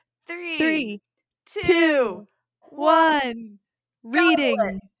3, 2, 1.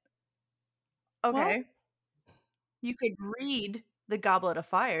 Reading. Okay. What? You could read The Goblet of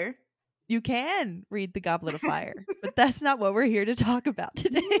Fire. You can read The Goblet of Fire, but that's not what we're here to talk about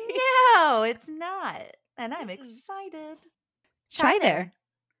today. No, it's not. And I'm excited. Try there.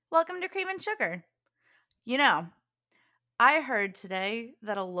 Welcome to Cream and Sugar. You know, I heard today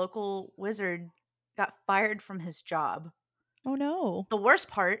that a local wizard got fired from his job. Oh no. The worst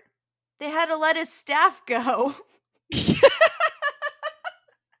part, they had to let his staff go.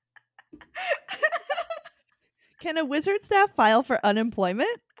 Can a wizard staff file for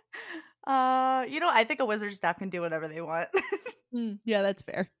unemployment? I think a wizard staff can do whatever they want. Yeah, that's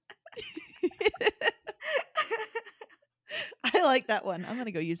fair. I like that one. I'm going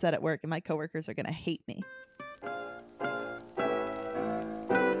to go use that at work and my coworkers are going to hate me.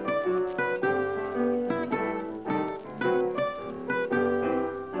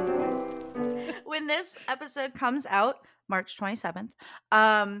 When this episode comes out, March 27th,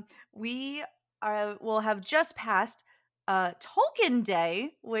 we will have just passed Tolkien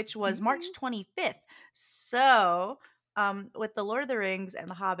Day, which was March 25th. So, with The Lord of the Rings and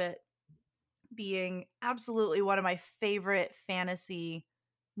The Hobbit being absolutely one of my favorite fantasy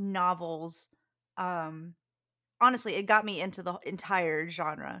novels, honestly, it got me into the entire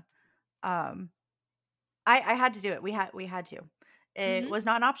genre. I had to do it. We had to. It was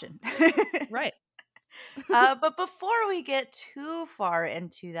not an option. Right. But before we get too far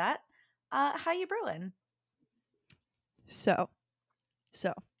into that, how you brewing? So,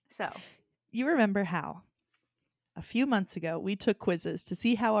 So you remember how a few months ago we took quizzes to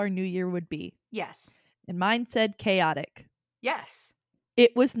see how our new year would be. yes. And mine said chaotic. Yes.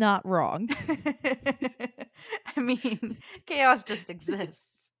 It was not wrong. I mean, chaos just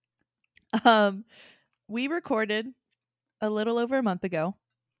exists. We recorded a little over a month ago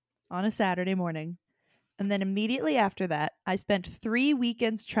on a Saturday morning. And then immediately after that, I spent 3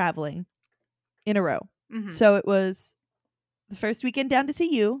 weekends traveling in a row. Mhm. So it was the first weekend down to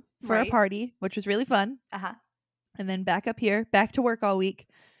see you for Right. a party, which was really fun. Uh-huh. And then back up here, back to work all week.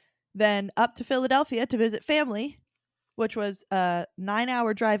 Then up to Philadelphia to visit family, which was a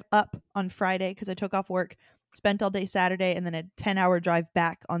 9-hour drive up on Friday because I took off work, spent all day Saturday, and then a 10-hour drive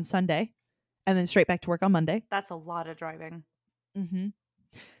back on Sunday, and then straight back to work on Monday. That's a lot of driving. Mm-hmm.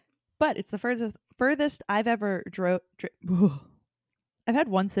 But it's the furthest I've ever I've had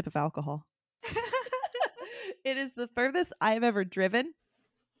one sip of alcohol. It is the furthest I've ever driven.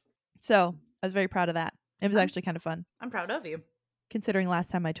 So I was very proud of that. It was actually kind of fun. I'm proud of you. Considering last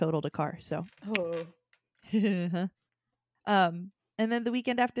time I totaled a car. So. Oh. And then the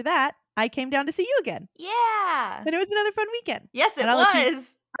weekend after that, I came down to see you again. Yeah. And it was another fun weekend. Yes, it And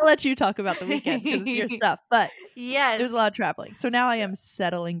was. I'll let you talk about the weekend because it's your stuff. But yes. it was a lot of traveling. So now I am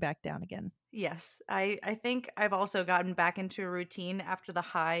settling back down again. Yes. I think I've also gotten back into a routine after the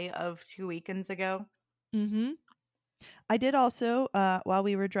high of 2 weekends ago. Mm-hmm. I did also, while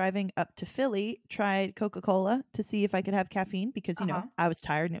we were driving up to Philly, tried Coca-Cola to see if I could have caffeine because, you know, I was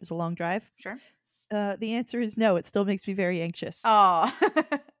tired and it was a long drive. Sure. The answer is no. It still makes me very anxious. Oh.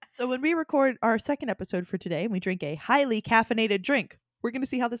 So when we record our second episode for today and we drink a highly caffeinated drink, we're going to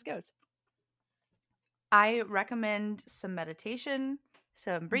see how this goes. I recommend some meditation,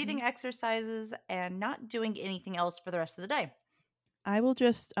 some breathing exercises, and not doing anything else for the rest of the day. I will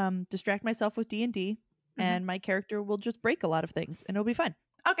just distract myself with D&D, and my character will just break a lot of things, and it'll be fun.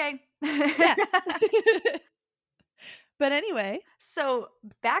 Okay. Yeah. But anyway. So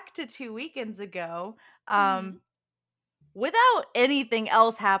back to 2 weekends ago, without anything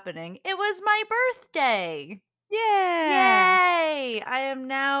else happening, it was my birthday. Yeah. Yay! I am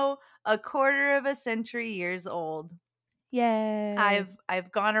now a quarter of a century years old. Yay.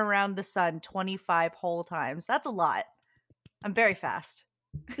 I've gone around the sun 25 whole times. That's a lot. I'm very fast.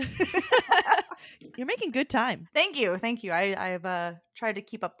 You're making good time. Thank you. I've tried to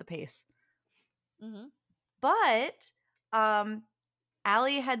keep up the pace. Mm-hmm. But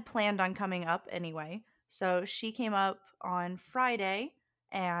Allie had planned on coming up anyway. So she came up on Friday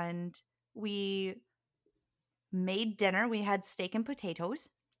and we made dinner. We had steak and potatoes.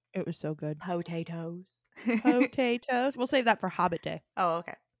 It was so good. Potatoes. We'll save that for Hobbit Day. Oh,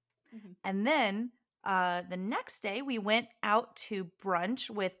 okay. Mm-hmm. And then the next day we went out to brunch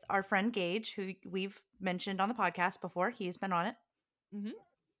with our friend Gage, who we've mentioned on the podcast before. He's been on it. Mm-hmm.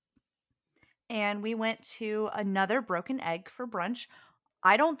 And we went to another Broken Egg for brunch.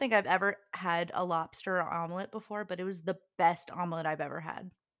 I don't think I've ever had a lobster omelet before, but it was the best omelet I've ever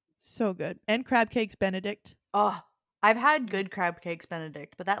had. So good. And crab cakes Benedict. Oh, I've had good crab cakes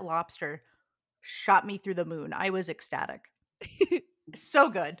Benedict, but that lobster shot me through the moon. I was ecstatic. So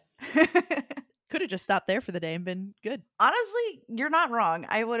good. Could have just stopped there for the day and been good. Honestly, you're not wrong.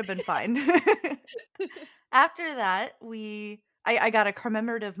 I would have been fine. After that, I got a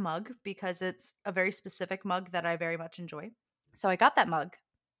commemorative mug because it's a very specific mug that I very much enjoy. So I got that mug,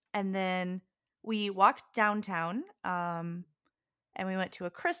 and then we walked downtown, and we went to a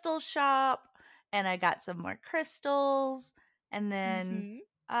crystal shop, and I got some more crystals, and then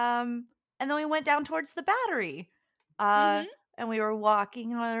Mhm. we went down towards the Battery. Mhm. And we were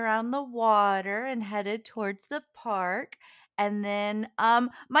walking around the water and headed towards the park, and then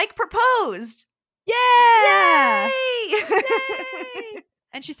Mike proposed. Yeah! Yay! Yay!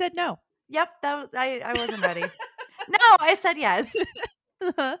 And she said no. Yep, I wasn't ready. No, I said yes.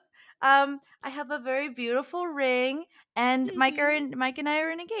 Uh-huh. I have a very beautiful ring, and Mike and I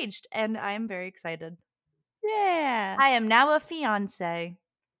are engaged, and I am very excited. Yeah. I am now a fiance.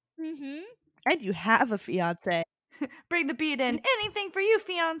 Mhm. And you have a fiance. Bring the beat in. Anything for you,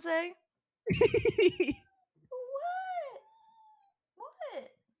 fiance. What?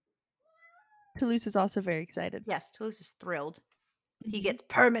 Toulouse is also very excited. Yes, Toulouse is thrilled. He Mhm. gets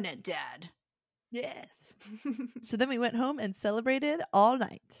permanent dad. Yes. So then we went home and celebrated all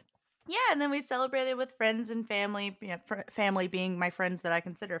night. Yeah, and then we celebrated with friends and family, family being my friends that I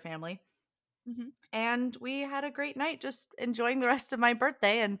consider family. Mhm. And we had a great night just enjoying the rest of my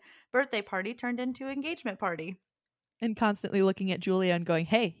birthday, and birthday party turned into engagement party. And constantly looking at Julia and going,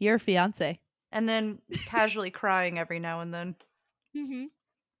 "Hey, you're a fiance." And then casually crying every now and then. Mhm.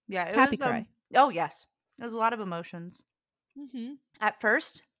 Yeah, it Happy was cry. oh yes. It was a lot of emotions. Mhm. At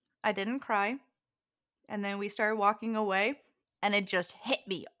first, I didn't cry, and then we started walking away, and it just hit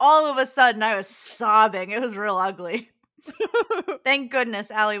me. All of a sudden, I was sobbing. It was real ugly. Thank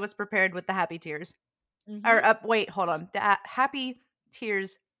goodness Allie was prepared with the happy tears. Mhm. Or wait, hold on. The happy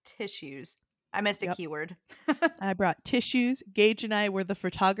tears tissues. I missed a Yep. keyword. I brought tissues. Gage and I were the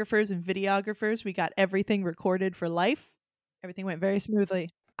photographers and videographers. We got everything recorded for life. Everything went very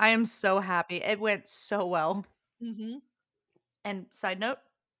smoothly. I am so happy. It went so well. Mhm. And side note,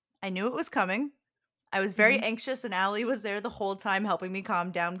 I knew it was coming. I was very Mhm. anxious, and Allie was there the whole time helping me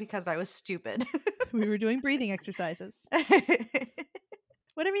calm down because I was stupid. We were doing breathing exercises.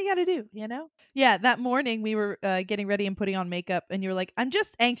 Whatever you got to do, you know? Yeah, that morning we were getting ready and putting on makeup, and you were like, "I'm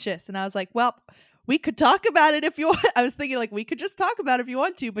just anxious." And I was like, "Well, we could talk about it if you want." I was thinking, like, we could just talk about it if you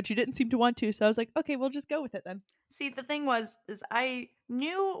want to, but you didn't seem to want to. So I was like, "Okay, we'll just go with it then." See, the thing is I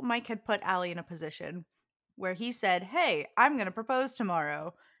knew Mike had put Allie in a position where he said, "Hey, I'm going to propose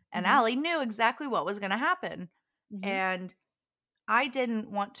tomorrow." And Mhm. Allie knew exactly what was going to happen. Mhm. And I didn't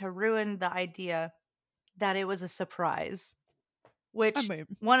want to ruin the idea that it was a surprise, I which mean,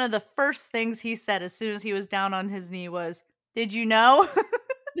 one of the first things he said as soon as he was down on his knee was, "Did you know?"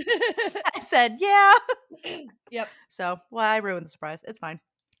 I said, "Yeah." Yep. So, well, I ruined the surprise. It's fine.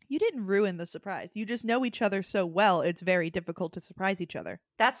 You didn't ruin the surprise. You just know each other so well, it's very difficult to surprise each other.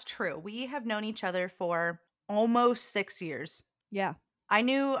 That's true. We have known each other for almost 6 years. Yeah. I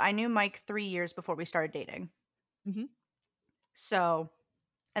knew Mike 3 years before we started dating. Mhm. So,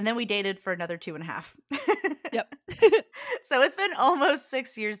 and then we dated for another 2.5. Yep. So it's been almost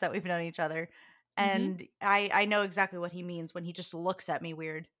 6 years that we've known each other. Mhm. And I know exactly what he means when he just looks at me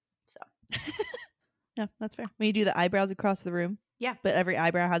weird. So, Yeah, that's fair. When you do the eyebrows across the room, yeah. but every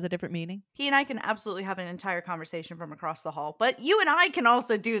eyebrow has a different meaning. He and I can absolutely have an entire conversation from across the hall, but you and I can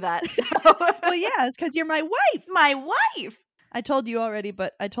also do that. So, Well, yeah, it's because you're my wife. my wife. I told you already,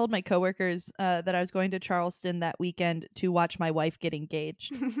 but I told my coworkers that I was going to Charleston that weekend to watch my wife get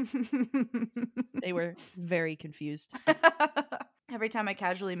engaged. They were very confused. Every time I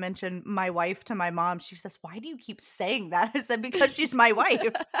casually mention my wife to my mom, she says, "Why do you keep saying that?" I said, "Because she's my wife."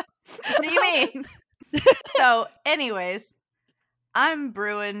 What do you mean? So, anyways, I'm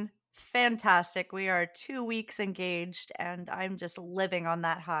brewing fantastic. We are 2 weeks engaged, and I'm just living on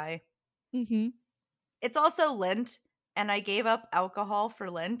that high. Mm-hmm. It's also Lent, and I gave up alcohol for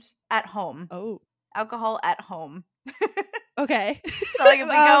Lent at home. Oh, Alcohol at home. okay. So like if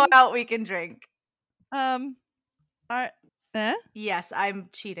we go out, we can drink. Eh? Yes, I'm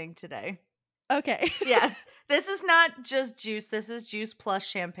cheating today. Okay. Yes, this is not just juice. This is juice plus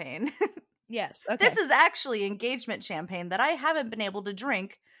champagne. Yes. Okay. This is actually engagement champagne that I haven't been able to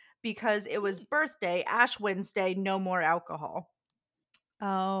drink because it was birthday, Ash Wednesday, no more alcohol.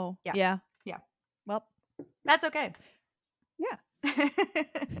 Oh, Yeah. yeah. Yeah. Well, That's okay. yeah.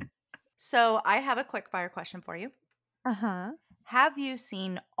 So I have a quick fire question for you. Uh-huh. Have you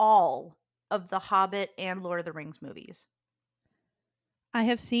seen all of the Hobbit and Lord of the Rings movies? I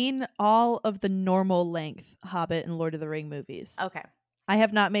have seen all of the normal length Hobbit and Lord of the Ring movies. Okay. I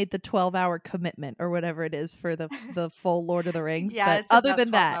have not made the 12-hour commitment or whatever it is for the full Lord of the Rings. Yeah, But it's other about than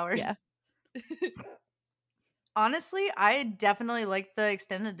 12 that, hours. yeah. Honestly, I definitely like the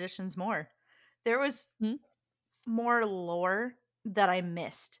extended editions more. There was Hmm? more lore that I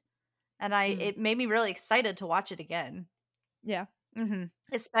missed, and it made me really excited to watch it again. Yeah. Mm-hmm.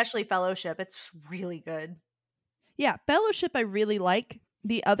 Especially Fellowship. It's really good. Yeah, Fellowship I really like.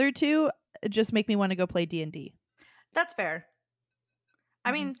 The other two just make me want to go play D&D. That's fair.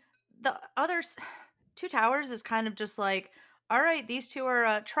 I mean, the others, Two Towers is kind of just like, all right, these two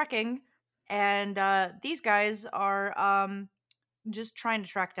are trekking, and these guys are just trying to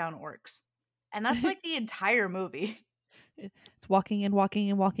track down orcs, and that's like the entire movie. It's walking and walking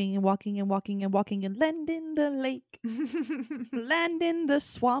and walking and walking and walking and walking and land in the lake, land in the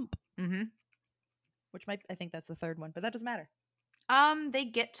swamp. Mm-hmm. Which I think that's the third one, but that doesn't matter. They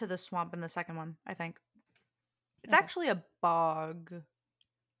get to the swamp in the second one, I think. It's Okay. actually a bog.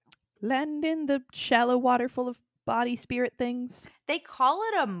 Land in the shallow water full of body spirit things. They call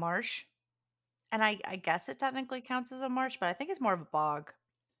it a marsh, and I guess it technically counts as a marsh, but I think it's more of a bog.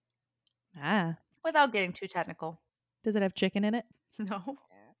 Ah. Without getting too technical. Does it have chicken in it? No,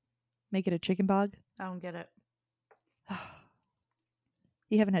 Make it a chicken bog? I don't get it.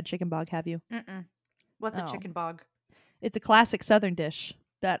 You haven't had chicken bog, have you? Mm-mm. What's a Oh. chicken bog? It's a classic Southern dish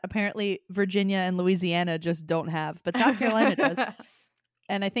that apparently Virginia and Louisiana just don't have, but South Carolina does.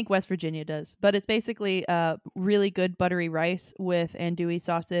 And I think West Virginia does. But it's basically really good buttery rice with andouille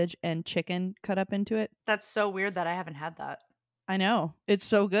sausage and chicken cut up into it. That's so weird that I haven't had that. I know. It's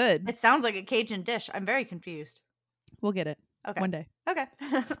so good. It sounds like a Cajun dish. I'm very confused. We'll get it Okay. one day. Okay.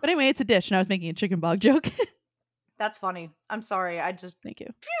 But anyway, it's a dish, and I was making a chicken bog joke. That's funny. I'm sorry. Thank you.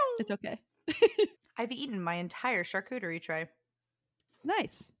 It's okay. I've eaten my entire charcuterie tray.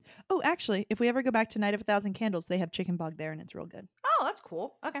 Nice. Oh, actually, if we ever go back to Night of a Thousand Candles, they have chicken bog there, and it's real good. Oh, that's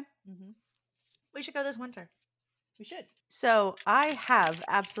cool. Okay. Mm-hmm. We should go this winter. We should. So I have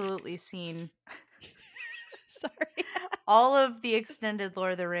absolutely seen Sorry. all of the extended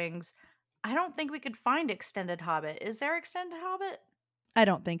Lord of the Rings. I don't think we could find extended Hobbit. Is there extended Hobbit? I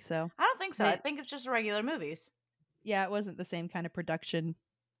don't think so. I don't think so. I They- think it's just regular movies. Yeah, it wasn't the same kind of production.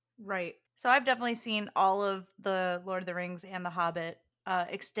 Right. So I've definitely seen all of the Lord of the Rings and the Hobbit,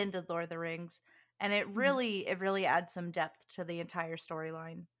 extended Lord of the Rings, and it really adds some depth to the entire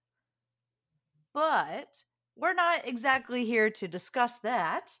storyline. But we're not exactly here to discuss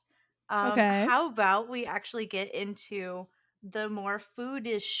that. Okay. How about we actually get into the more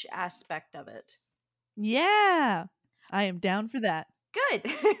foodish aspect of it? Yeah. I am down for that.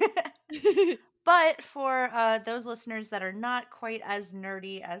 Good. But for those listeners that are not quite as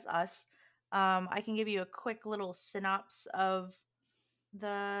nerdy as us, I can give you a quick little synopsis of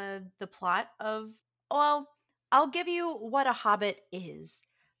the plot of. Well, I'll give you what a hobbit is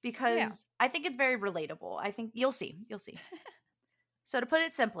because I think it's very relatable. I think you'll see. You'll see. So to put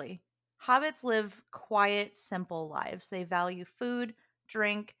it simply, hobbits live quiet, simple lives. They value food,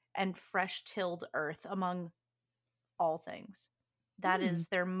 drink, and fresh tilled earth among all things. That is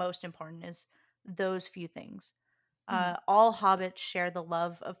their most important, is those few things. All hobbits share the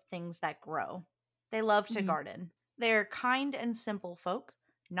love of things that grow. They love to garden. They're kind and simple folk,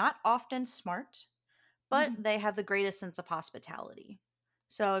 not often smart, but they have the greatest sense of hospitality.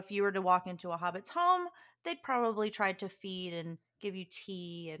 So if you were to walk into a hobbit's home, they'd probably try to feed and give you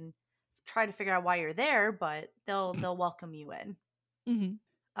tea and try to figure out why you're there, but they'll welcome you in.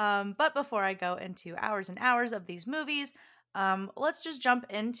 But before I go into hours and hours of these movies, let's just jump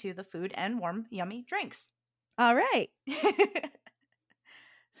into the food and warm, yummy drinks. All right.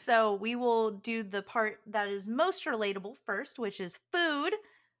 So we will do the part that is most relatable first, which is food.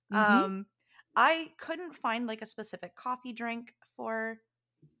 I couldn't find like a specific coffee drink for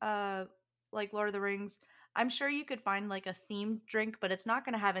like Lord of the Rings. I'm sure you could find like a themed drink, but it's not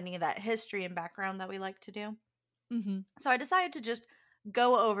going to have any of that history and background that we like to do. So I decided to just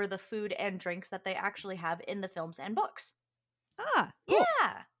go over the food and drinks that they actually have in the films and books. Ah, cool.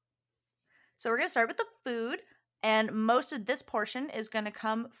 Yeah. So we're going to start with the food, and most of this portion is going to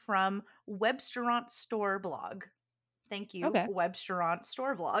come from Webstaurant Store Blog. Thank you, Okay. Webstaurant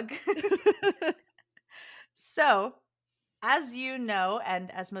Store Blog. So, as you know,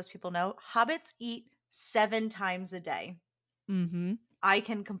 and as most people know, hobbits eat 7 times a day. I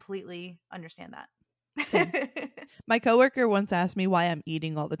can completely understand that. Same. My coworker once asked me why I'm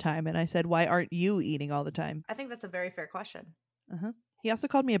eating all the time, and I said, "Why aren't you eating all the time?" I think that's a very fair question. He also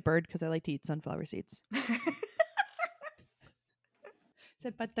called me a bird because I like to eat sunflower seeds.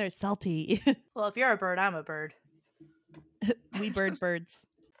 Said, "But they're salty." Well, if you're a bird, I'm a bird. We birds.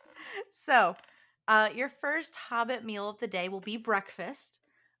 So, Your first Hobbit meal of the day will be breakfast.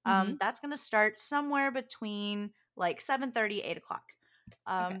 Mhm. That's going to start somewhere between like 7:30, 8 o'clock.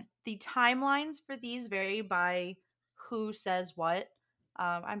 Okay. The timelines for these vary by who says what.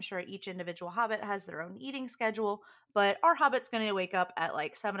 I'm sure each individual Hobbit has their own eating schedule, but our Hobbit's going to wake up at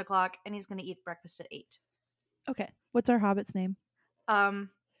like 7 o'clock and he's going to eat breakfast at 8. Okay. What's our hobbit's name? Um,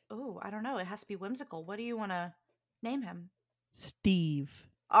 oh, I don't know. It has to be whimsical. What do you want to name him? Steve.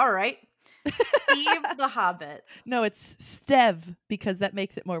 All right. Steve the Hobbit. No, it's Stev because that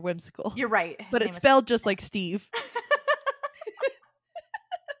makes it more whimsical. You're right. His But name it's is spelled just like Steve.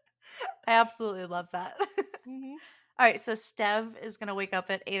 I absolutely love that. Mhm. All right, so Stev is going to wake up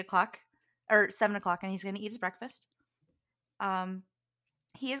at 8 o'clock or 7 o'clock and he's going to eat his breakfast.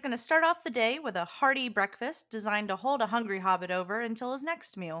 He is going to start off the day with a hearty breakfast designed to hold a hungry hobbit over until his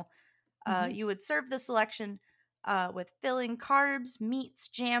next meal. Mhm. You would serve the selection with filling carbs, meats,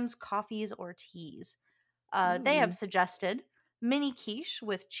 jams, coffees, or teas. They have Ooh. suggested mini quiche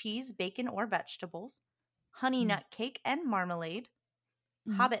with cheese, bacon, or vegetables, honey Mm. nut cake and marmalade,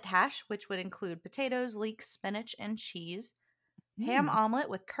 Mhm. Hobbit hash, which would include potatoes, leeks, spinach, and cheese, ham Mm. omelet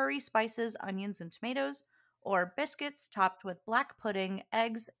with curry, spices, onions, and tomatoes, or biscuits topped with black pudding,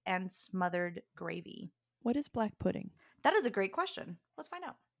 eggs, and smothered gravy. What is black pudding? That is a great question. Let's find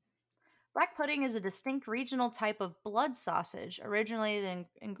out. Black pudding is a distinct regional type of blood sausage originating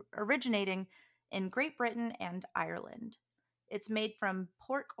in Great Britain and Ireland. It's made from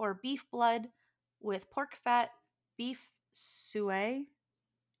pork or beef blood with pork fat, beef suet,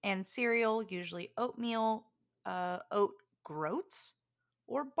 and cereal, usually oatmeal, oat groats,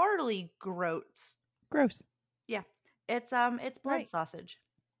 or barley groats. Gross. Yeah, it's blood Right. sausage.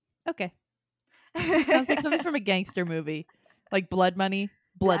 Okay. Sounds like something from a gangster movie. Like Blood Money,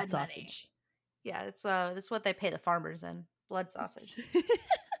 blood Blood money. sausage. Yeah, that's what they pay the farmers in, blood sausage.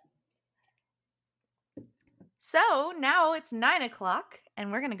 So now it's 9 o'clock,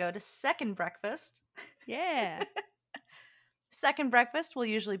 and we're gonna go to second breakfast. Yeah. Second breakfast will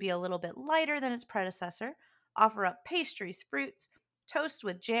usually be a little bit lighter than its predecessor. Offer up pastries, fruits, toast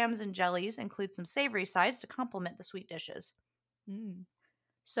with jams and jellies, include some savory sides to complement the sweet dishes. Mm.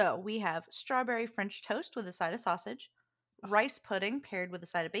 So we have strawberry French toast with a side of sausage, rice pudding paired with a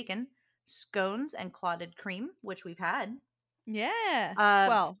side of bacon, scones and clotted cream, which we've had. Yeah. Uh,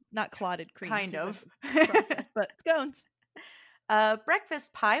 Well, not clotted cream. kind 'cause of. that's processed, but scones.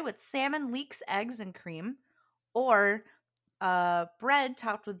 Breakfast pie with salmon, leeks, eggs, and cream, or bread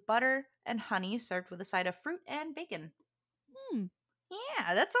topped with butter and honey served with a side of fruit and bacon. Hmm.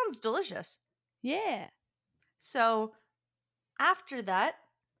 Yeah, that sounds delicious. Yeah. So after that,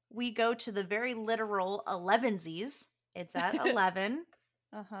 we go to the very literal 11sies. It's at 11,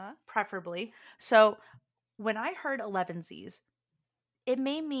 Uh-huh. preferably. So when I heard 11sies, it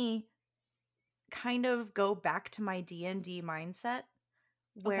made me kind of go back to my D&D mindset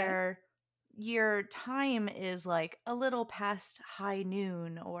where your time is like a little past high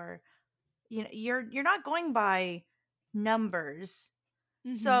noon, or you're not going by numbers.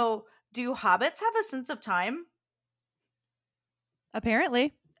 Mhm. So do hobbits have a sense of time?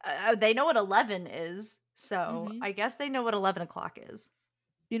 Apparently. They know what 11 is, so Mhm. I guess they know what 11 o'clock is.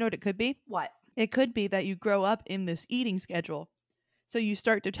 You know what it could be? What? It could be that you grow up in this eating schedule. So you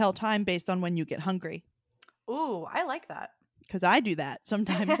start to tell time based on when you get hungry. Ooh, I like that. Because I do that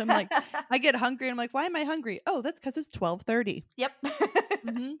sometimes. I'm like, I get hungry and I'm like, why am I hungry? Oh, that's because it's 12:30. Yep.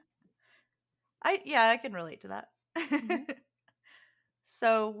 Mm-hmm. I can relate to that. Mhm.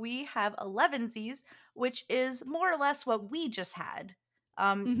 So we have 11sies, which is more or less what we just had.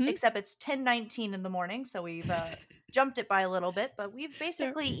 Mhm. Except it's 10:19 in the morning, so we've jumped it by a little bit, but we've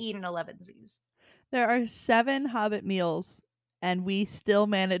basically eaten 11sies. There are 7 Hobbit meals, and we still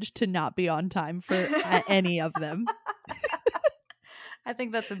managed to not be on time for any of them. I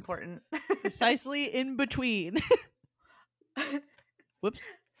think that's important. Precisely in between. Whoops.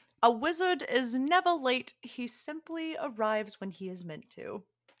 A wizard is never late. He simply arrives when he is meant to.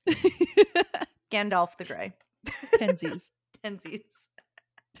 Gandalf the Grey. Tensies. Tensies.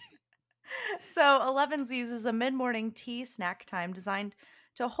 So 11sies is a mid-morning tea snack time designed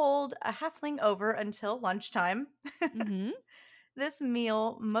to hold a halfling over until lunchtime. Mm-hmm. This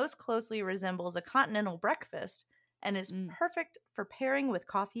meal most closely resembles a continental breakfast and is perfect for pairing with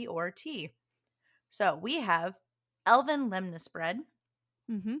coffee or tea. So we have elven lemnis bread,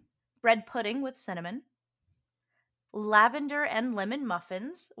 Mm-hmm. bread pudding with cinnamon, lavender and lemon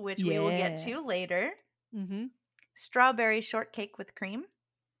muffins, which we will get to later, Mm-hmm. strawberry shortcake with cream,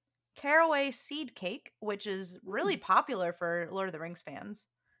 caraway seed cake, which is really popular for Lord of the Rings fans,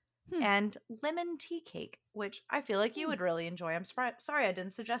 and lemon tea cake, which I feel like you would really enjoy. I'm sorry I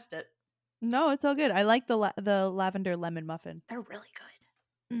didn't suggest it. No, it's all good. I like the lavender lemon muffin. They're really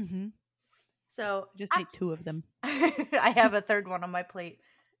good. Mm-hmm. So I just ate 2 of them. I have a third one on my plate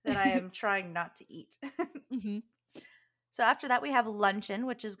that I am trying not to eat. Mm-hmm. So after that, we have luncheon,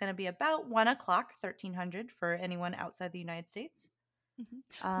 which is going to be about 1 o'clock, 1300 for anyone outside the United States.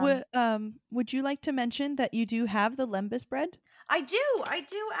 Would you like to mention that you do have the lembas bread? I do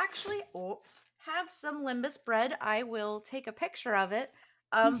actually have some Limbus bread. I will take a picture of it.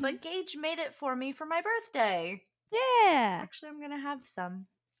 But Gage made it for me for my birthday. Yeah. Actually, I'm gonna have some.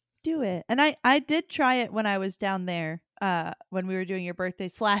 Do it. And I did try it when I was down there, when we were doing your birthday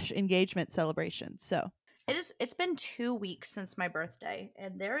 / engagement celebration. So It's been 2 weeks since my birthday,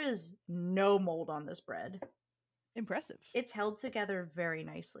 and there is no mold on this bread. impressive. It's held together very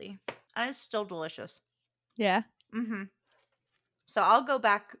nicely. And it's still delicious. Yeah. Mm-hmm. So I'll go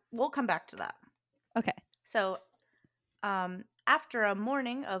back. We'll come back to that. Okay. So, after a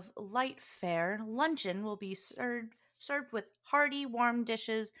morning of light fare, luncheon will be served with hearty, warm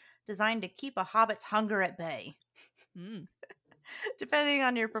dishes designed to keep a hobbit's hunger at bay. Mm. Depending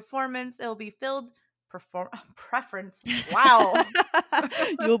on your performance, it will be filled preference. Wow.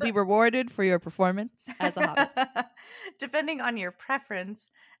 You will be rewarded for your performance as a hobbit. Depending on your preference,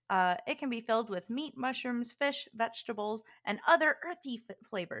 it can be filled with meat, mushrooms, fish, vegetables, and other earthy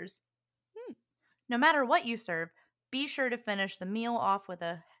flavors. No matter what you serve, be sure to finish the meal off with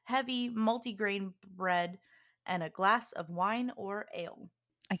a heavy multigrain bread and a glass of wine or ale.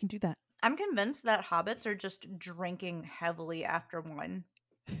 I can do that. I'm convinced that hobbits are just drinking heavily after one.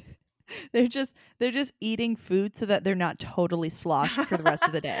 They're just eating food so that they're not totally sloshed for the rest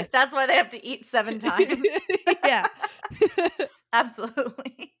of the day. That's why they have to eat 7 times. Yeah.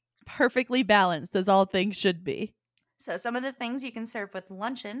 Absolutely. Perfectly balanced, as all things should be. So some of the things you can serve with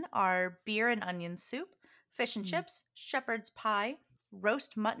luncheon are beer and onion soup, fish and chips, shepherd's pie,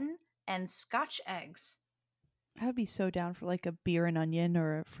 roast mutton, and Scotch eggs. I would be so down for like a beer and onion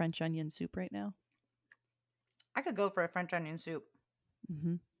or a French onion soup right now. I could go for a French onion soup.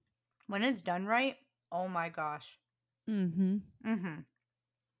 Mm-hmm. When it's done right, oh my gosh. Mm-hmm.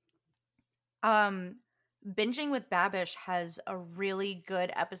 Binging with Babish has a really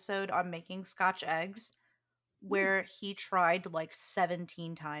good episode on making Scotch eggs where he tried like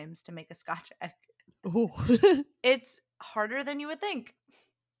 17 times to make a Scotch egg. Oh. It's harder than you would think.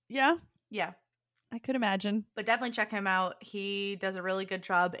 Yeah. Yeah. I could imagine. But definitely check him out. He does a really good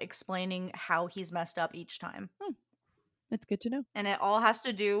job explaining how he's messed up each time. That's good to know. And it all has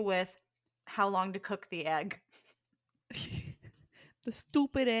to do with how long to cook the egg. The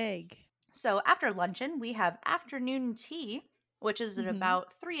stupid egg. So after luncheon, we have afternoon tea, which is at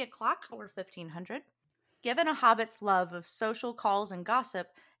about 3 o'clock or 1500. Given a hobbit's love of social calls and gossip,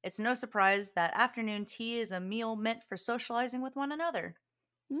 it's no surprise that afternoon tea is a meal meant for socializing with one another.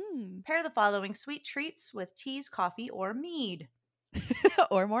 Pair the following sweet treats with teas, coffee, or mead.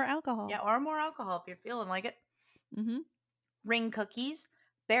 Or more alcohol. Yeah, or more alcohol if you're feeling like it. Mm-hmm. Ring cookies,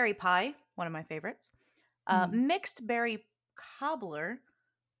 berry pie, one of my favorites, mixed berry cobbler,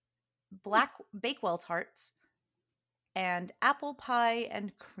 black Bakewell tarts, and apple pie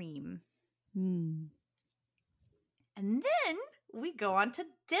and cream. And then we go on to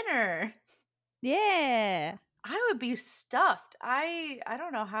dinner. Yeah. I would be stuffed. I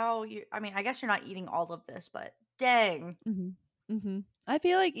don't know how you. I mean, I guess you're not eating all of this, but dang. I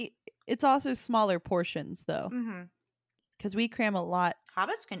feel like it's also smaller portions though, because we cram a lot.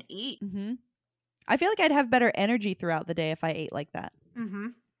 Hobbits can eat. I feel like I'd have better energy throughout the day if I ate like that.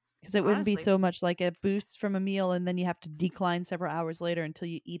 Because it wouldn't be so much like a boost from a meal and then you have to decline several hours later until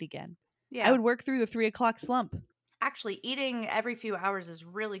you eat again. Yeah, I would work through the 3 o'clock slump. Actually, eating every few hours is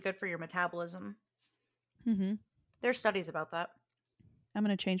really good for your metabolism. There's studies about that. I'm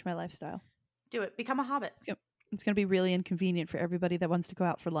going to change my lifestyle. Do it. Become a hobbit. It's going to be really inconvenient for everybody that wants to go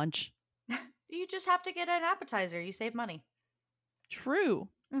out for lunch. You just have to get an appetizer. You save money. True.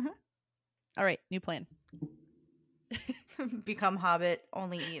 All right, new plan. Become hobbit.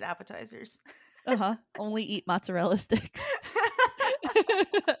 Only eat appetizers. Only eat mozzarella sticks.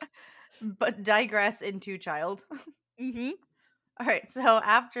 But digress into child. All right, so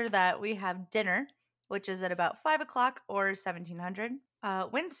after that, we have dinner, which is at about 5 o'clock or 1700.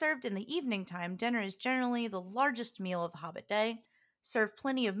 When served in the evening time, dinner is generally the largest meal of the hobbit day. Serve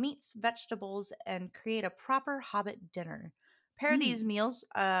plenty of meats, vegetables, and create a proper hobbit dinner. Pair these meals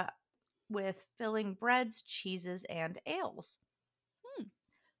with filling breads, cheeses, and ales.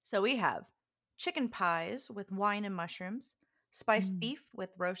 So we have chicken pies with wine and mushrooms, spiced beef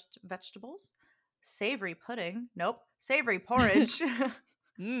with roast vegetables, savory pudding. Nope, savory porridge.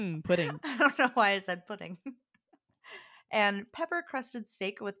 Pudding. I don't know why I said pudding. and pepper crusted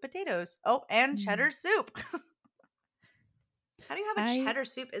steak with potatoes. Oh, and cheddar soup. How do you have a cheddar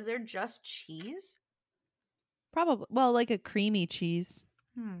soup? Is there just cheese? Probably. Well, like a creamy cheese.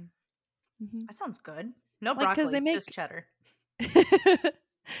 That sounds good. No Like, 'cause broccoli, they make just cheddar.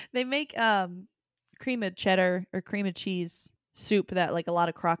 they make cream of cheddar or cream of cheese soup that like a lot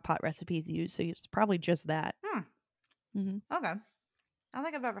of crock pot recipes use. So it's probably just that. Okay. I don't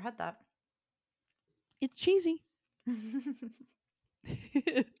think I've ever had that. It's cheesy.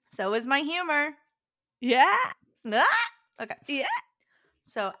 So is my humor. Yeah. Okay. Yeah.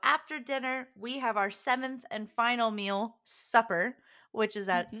 So after dinner, we have our 7th and final meal, supper, which is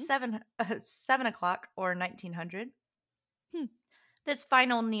at 7 o'clock or 1900. This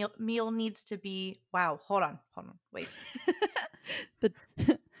final meal needs to be, wow, hold on, wait. The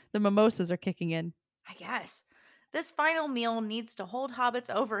mimosas are kicking in. I guess. This final meal needs to hold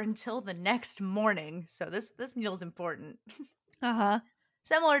hobbits over until the next morning. So this meal is important.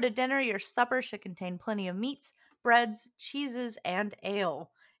 Similar to dinner, your supper should contain plenty of meats, breads, cheeses, and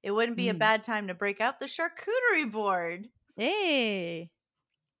ale. It wouldn't be a bad time to break out the charcuterie board. Hey.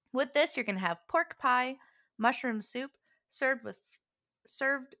 With this, you're going to have pork pie, mushroom soup, served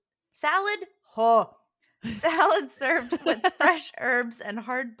salad. Salad served with fresh herbs and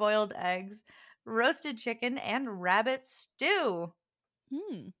hard-boiled eggs, roasted chicken, and rabbit stew.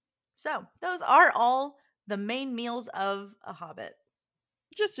 So, those are all the main meals of a hobbit.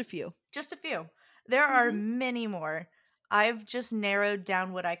 Just a few. Just a few. There are many more. I've just narrowed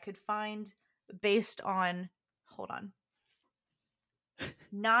down what I could find based on,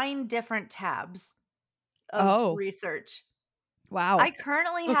 9 different tabs of research. Wow. I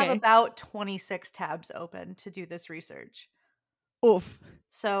currently have about 26 tabs open to do this research. Oof.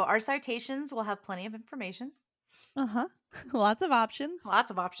 So our citations will have plenty of information. Lots of options.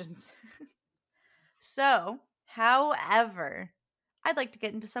 So, however, I'd like to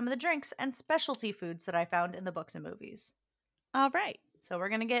get into some of the drinks and specialty foods that I found in the books and movies. All right. So we're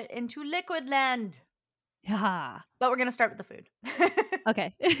going to get into Liquid Land. Yeah. But we're going to start with the food.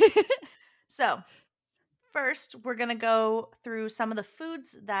 Okay. So, first, we're going to go through some of the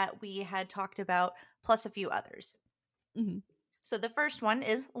foods that we had talked about, plus a few others. So the first one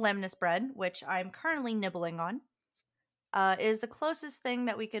is Lemnis bread, which I'm currently nibbling on. It is the closest thing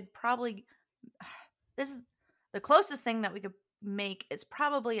that we could probably... This is the closest thing that we could make is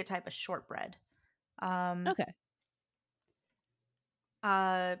probably a type of shortbread. Okay.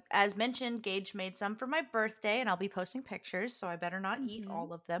 As mentioned, Gage made some for my birthday, and I'll be posting pictures, so I better not eat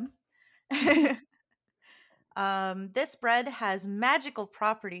all of them. This bread has magical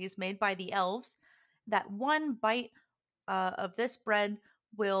properties made by the elves that one bite of this bread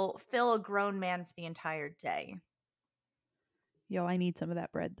will fill a grown man for the entire day. Yo, I need some of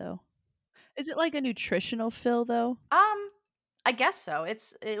that bread, though. Is it like a nutritional fill, though? I guess so.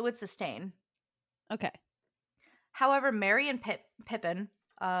 It would sustain. Okay. However, Merry and Pippin,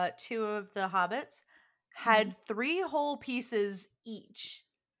 2 of the hobbits, had 3 whole pieces each.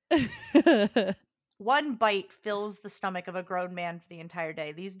 One bite fills the stomach of a grown man for the entire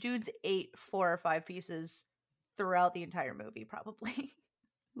day. These dudes ate 4 or 5 pieces throughout the entire movie, probably.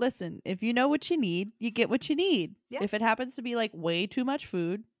 Listen, if you know what you need, you get what you need. Yeah. If it happens to be like way too much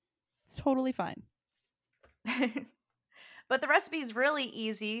food, it's totally fine. But the recipe is really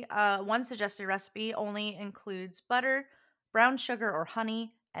easy. One suggested recipe only includes butter, brown sugar or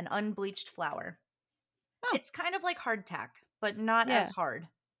honey, and unbleached flour. Oh. It's kind of like hardtack, but not as hard.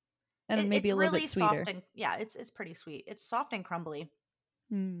 And maybe a little really bit sweeter. Soft it's pretty sweet. It's soft and crumbly.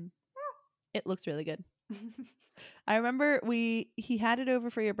 It looks really good. I remember he had it over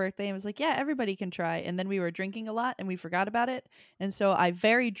for your birthday and was like, yeah, everybody can try. And then we were drinking a lot and we forgot about it. And so I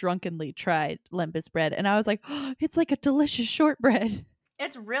very drunkenly tried Lembas bread. And I was like, oh, it's like a delicious shortbread.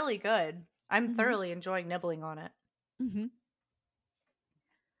 It's really good. I'm thoroughly enjoying nibbling on it.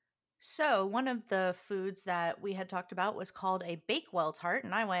 So one of the foods that we had talked about was called a Bakewell tart.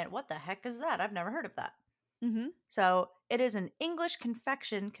 And I went, what the heck is that? I've never heard of that. So it is an English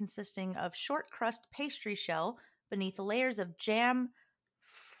confection consisting of short crust pastry shell beneath layers of jam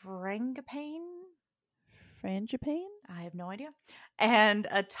frangipane? I have no idea. And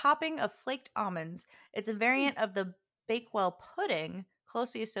a topping of flaked almonds. It's a variant of the Bakewell pudding,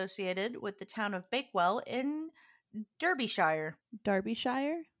 closely associated with the town of Bakewell in Derbyshire.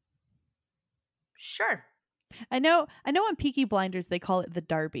 Derbyshire? Sure. I know on Peaky Blinders they call it the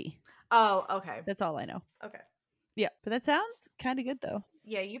Derby. Oh, okay. That's all I know. Okay. Yeah, but that sounds kind of good, though.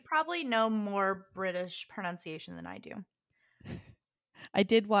 Yeah, you probably know more British pronunciation than I do. I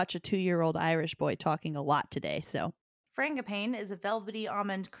did watch a 2-year-old Irish boy talking a lot today, so. Frangipane is a velvety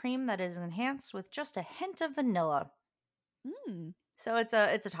almond cream that is enhanced with just a hint of vanilla. Mm, So it's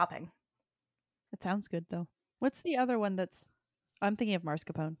a topping. that sounds good though. What's the other one that's? I'm thinking of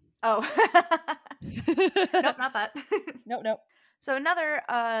mascarpone. Oh. Nope, not that. Nope. So another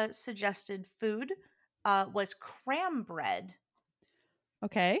suggested food was cram bread.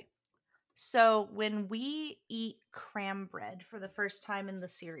 Okay. So when we eat cram bread for the first time in the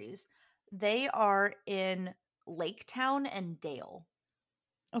series, they are in Lake Town and Dale.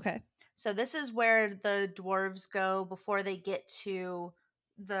 Okay. So this is where the dwarves go before they get to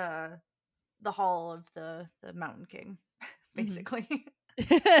the hall of the Mountain King, basically.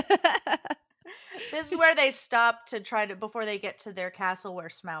 This is where they stop to try to before they get to their castle where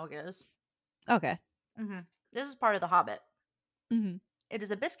Smaug is. Okay. This is part of the Hobbit. Mm-hmm. It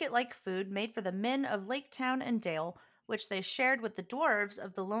is a biscuit-like food made for the men of Lake Town and Dale, which they shared with the dwarves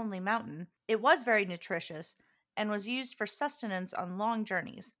of the Lonely Mountain. It was very nutritious and was used for sustenance on long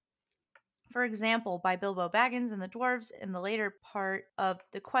journeys. For example, by Bilbo Baggins and the dwarves in the later part of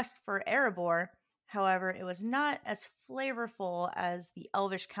the quest for Erebor. However, it was not as flavorful as the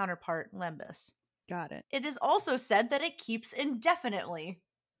elvish counterpart Lembas. Got it. It is also said that it keeps indefinitely.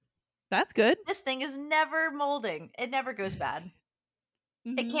 That's good. This thing is never molding. It never goes bad.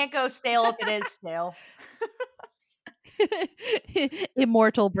 Mm-hmm. It can't go stale if it is stale.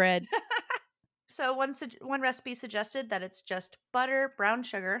 Immortal bread. So one recipe suggested that it's just butter, brown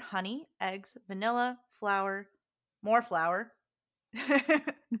sugar, honey, eggs, vanilla, flour, more flour,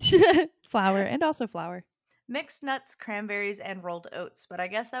 Flour and also flour. mixed nuts, cranberries, and rolled oats. But I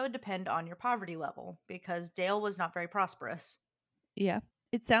guess that would depend on your poverty level because Dale was not very prosperous. Yeah.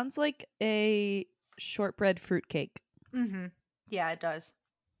 It sounds like a shortbread fruitcake. Mm-hmm. Yeah, it does.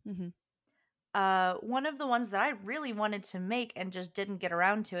 Mm-hmm. One of the ones that I really wanted to make and just didn't get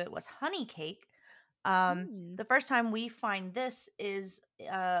around to it was honey cake. The first time we find this is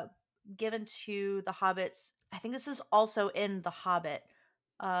given to the hobbits. I think this is also in The Hobbit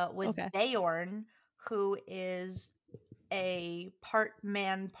with Beorn, who is a part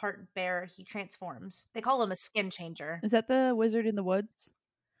man, part bear. He transforms. They call him a skin changer. Is that the wizard in the woods?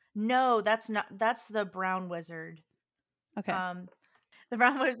 No, that's not. That's the brown wizard. Okay. The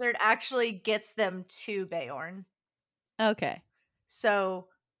brown wizard actually gets them to Beorn. Okay. So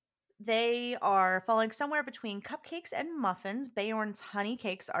they are falling somewhere between cupcakes and muffins. Beorn's honey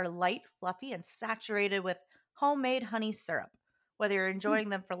cakes are light, fluffy, and saturated with homemade honey syrup. Whether you're enjoying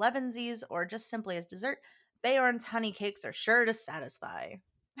them for levensies or just simply as dessert, Beorn's honey cakes are sure to satisfy.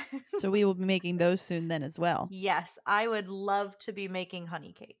 So we will be making those soon then as well. Yes, I would love to be making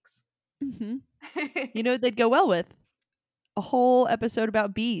honey cakes. Mm-hmm. You know what they'd go well with? A whole episode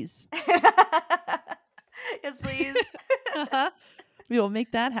about bees. Yes, please. We will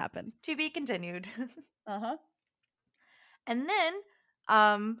make that happen. To be continued. Uh-huh. And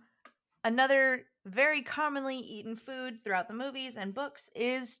then, another very commonly eaten food throughout the movies and books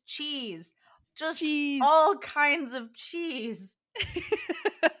is cheese. Just all kinds of cheese.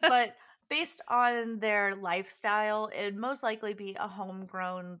 But based on their lifestyle, it'd most likely be a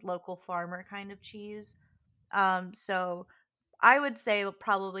homegrown local farmer kind of cheese. So I would say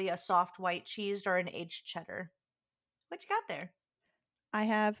probably a soft white cheese or an aged cheddar. What you got there? I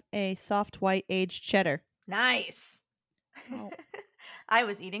have a soft white aged cheddar. Nice. Oh. I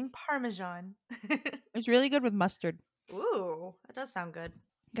was eating Parmesan. It's really good with mustard. Ooh, that does sound good.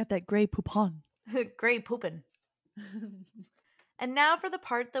 Got that gray poupon. Gray poopin'. And now for the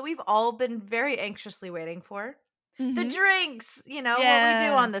part that we've all been very anxiously waiting for. Mm-hmm. The drinks, what we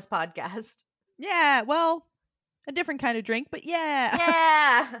do on this podcast. Yeah, well, a different kind of drink, but yeah.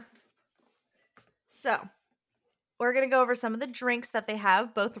 Yeah. So, we're going to go over some of the drinks that they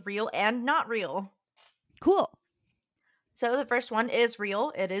have, both real and not real. Cool. So, the first one is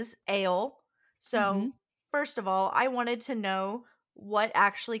real. It is ale. So, first of all, I wanted to know what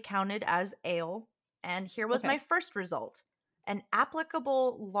actually counted as ale. And here was my first result. An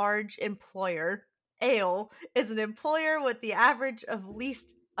applicable large employer, ale, is an employer with the average of at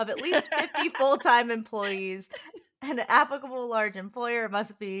least 50 full-time employees. An applicable large employer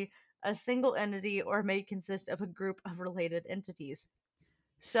must be a single entity or may consist of a group of related entities.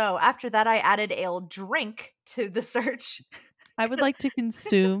 So after that, I added ale drink to the search. I would like to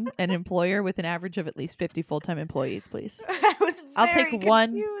consume an employer with an average of at least 50 full-time employees, please. I was very I'll take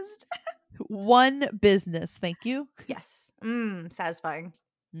confused. one business, thank you. Yes. Satisfying.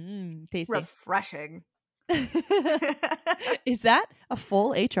 Tasty. Refreshing. Is that a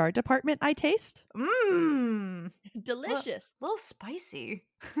full HR department I taste? Delicious. A little spicy.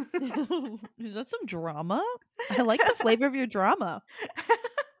 Is that some drama? I like the flavor of your drama.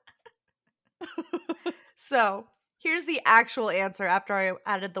 So, Here's the actual answer after I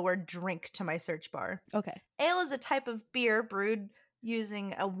added the word drink to my search bar. Okay. Ale is a type of beer brewed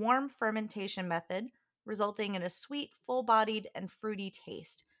using a warm fermentation method, resulting in a sweet, full-bodied, and fruity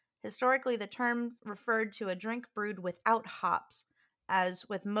taste. Historically, the term referred to a drink brewed without hops. As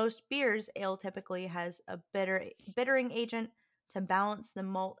with most beers, ale typically has a bittering agent to balance the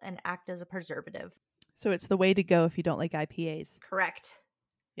malt and act as a preservative. So it's the way to go if you don't like IPAs. Correct.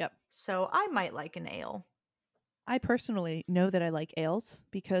 Yep. So I might like an ale. I personally know that I like ales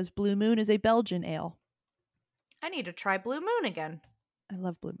because Blue Moon is a Belgian ale. I need to try Blue Moon again. I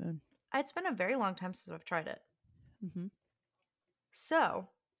love Blue Moon. It's been a very long time since I've tried it. Mm-hmm. So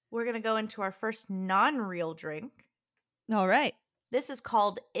we're going to go into our first non-real drink. All right. This is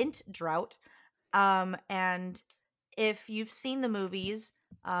called Int Drought. And if you've seen the movies,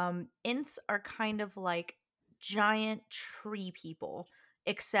 ints are kind of like giant tree people,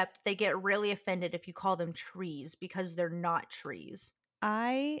 except they get really offended if you call them trees because they're not trees.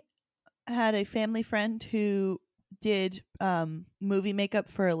 I had a family friend who did movie makeup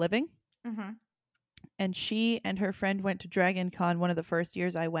for a living. Mm-hmm. And she and her friend went to Dragon Con one of the first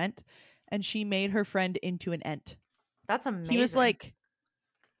years I went, and she made her friend into an ent. That's amazing. He was like,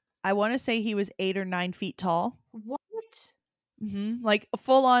 I want to say he was 8 or 9 feet tall. What? Mm-hmm. Like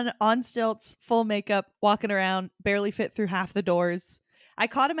full on stilts, full makeup, walking around, barely fit through half the doors. I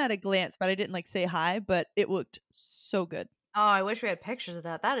caught him at a glance, but I didn't like say hi, but it looked so good. Oh, I wish we had pictures of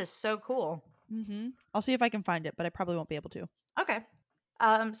that. That is so cool. Mm-hmm. I'll see if I can find it, but I probably won't be able to. Okay.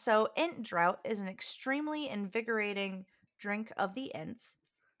 So Int Drought is an extremely invigorating drink of the Ints,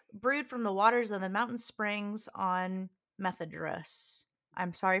 brewed from the waters of the mountain springs on Methadrus.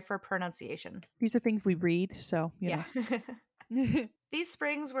 I'm sorry for pronunciation. These are things we read, so Yeah. know. These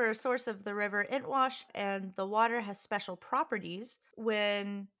springs were a source of the river Intwash, and the water has special properties.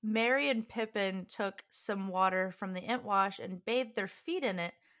 When Merry and Pippin took some water from the Intwash and bathed their feet in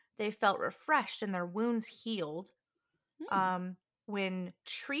it, they felt refreshed and their wounds healed. When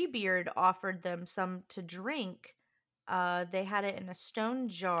Treebeard offered them some to drink, they had it in a stone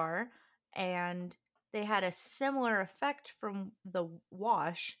jar, and they had a similar effect from the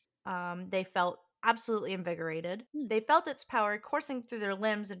wash. They felt absolutely invigorated. They felt its power coursing through their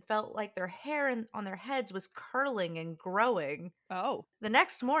limbs and felt like their hair on their heads was curling and growing. Oh. The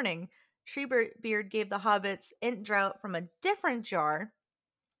next morning, Treebeard gave the hobbits Int Drought from a different jar,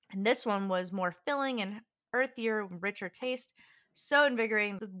 and this one was more filling and earthier, richer taste. So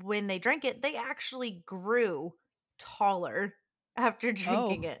invigorating, when they drank it, they actually grew taller after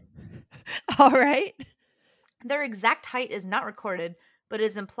drinking it. All right. Their exact height is not recorded, but it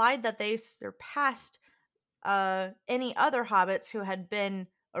is implied that they surpassed any other hobbits who had been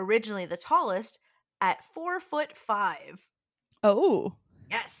originally the tallest at 4'5". Oh.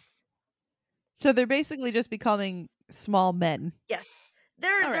 Yes. So they're basically just becoming small men. Yes.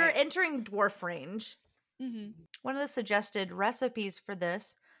 They're entering dwarf range. Mm-hmm. One of the suggested recipes for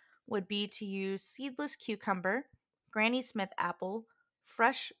this would be to use seedless cucumber, Granny Smith apple,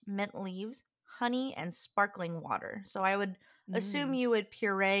 fresh mint leaves, honey, and sparkling water. So I would assume you would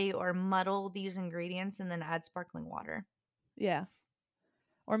puree or muddle these ingredients and then add sparkling water. Yeah.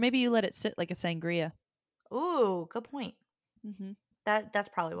 Or maybe you let it sit like a sangria. Ooh, good point. Mm-hmm. That's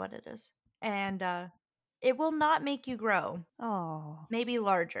probably what it is. And it will not make you grow. Oh. Maybe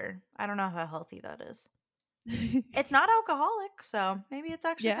larger. I don't know how healthy that is. It's not alcoholic, so maybe it's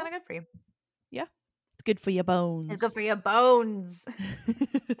actually kind of good for you. Yeah. It's good for your bones. It's good for your bones.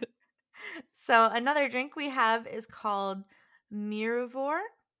 So another drink we have is called Mirivor,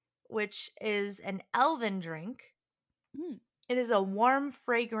 which is an elven drink. It is a warm,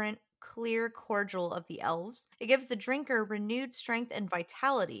 fragrant, clear cordial of the elves. It gives the drinker renewed strength and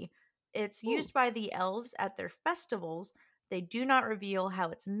vitality. It's used by the elves at their festivals. They do not reveal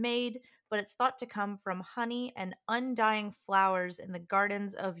how it's made, but it's thought to come from honey and undying flowers in the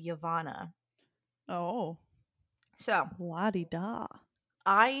gardens of Yavanna. Oh. So, la-di-da.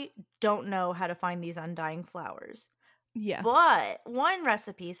 I don't know how to find these undying flowers. Yeah. But one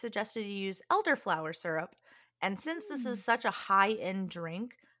recipe suggested you use elderflower syrup. And since this is such a high-end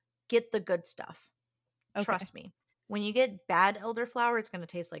drink, get the good stuff. Okay. Trust me. When you get bad elderflower, it's going to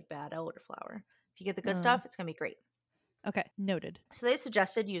taste like bad elderflower. If you get the good stuff, it's going to be great. Okay, noted. So they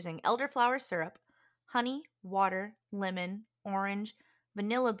suggested using elderflower syrup, honey, water, lemon, orange,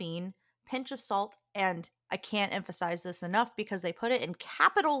 vanilla bean, pinch of salt, and I can't emphasize this enough because they put it in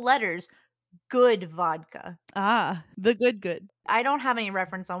capital letters, good vodka. Ah, the good. I don't have any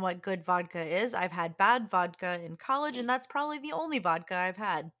reference on what good vodka is. I've had bad vodka in college, and that's probably the only vodka I've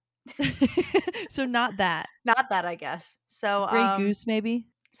had. So not that. Not that, I guess. So Grey Goose, maybe?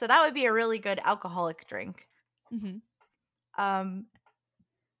 So that would be a really good alcoholic drink. Mm-hmm.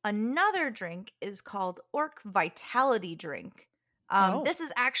 Another drink is called Orc Vitality Drink. Oh. This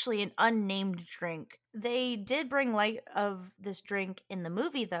is actually an unnamed drink. They did bring light of this drink in the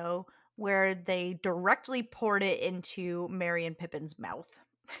movie, though, where they directly poured it into Merry and Pippin's mouth.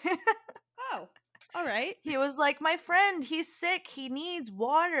 Oh. All right. He was like, my friend, he's sick. He needs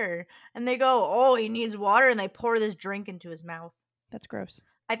water. And they go, oh, he needs water. And they pour this drink into his mouth. That's gross.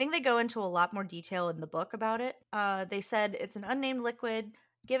 I think they go into a lot more detail in the book about it. They said it's an unnamed liquid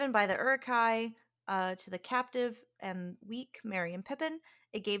given by the Uruk-hai to the captive and weak Merry and Pippin.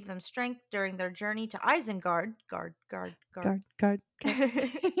 It gave them strength during their journey to Isengard. Guard.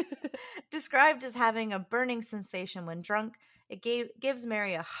 Described as having a burning sensation when drunk, it gives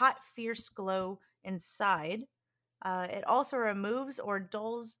Merry a hot, fierce glow inside. It also removes or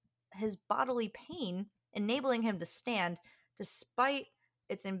dulls his bodily pain, enabling him to stand. Despite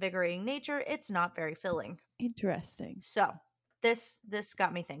its invigorating nature, it's not very filling. Interesting. So, this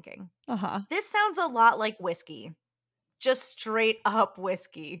got me thinking. Uh-huh. This sounds a lot like whiskey. Just straight up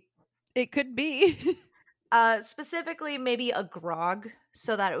whiskey. It could be. Specifically, maybe a grog,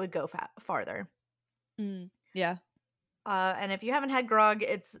 so that it would go farther. Yeah. And if you haven't had grog,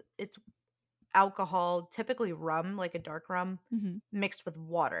 it's alcohol, typically rum, like a dark rum, mixed with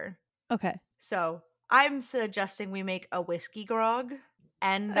water. Okay. So I'm suggesting we make a whiskey grog,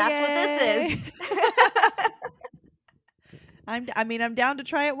 and that's what this is. I'm down to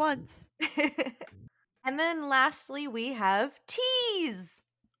try it once. And then lastly, we have teas.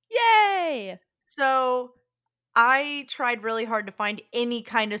 Yay! So I tried really hard to find any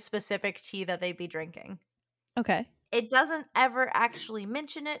kind of specific tea that they'd be drinking. Okay. It doesn't ever actually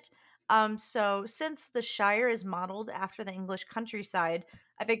mention it. So since the Shire is modeled after the English countryside,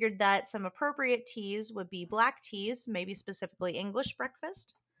 I figured that some appropriate teas would be black teas, maybe specifically English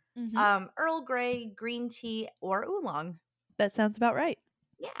breakfast, Earl Grey, green tea, or oolong. That sounds about right.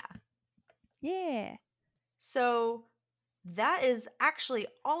 Yeah. So that is actually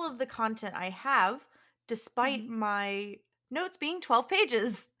all of the content I have, despite my notes being 12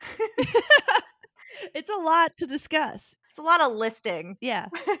 pages. It's a lot to discuss. It's a lot of listing. Yeah.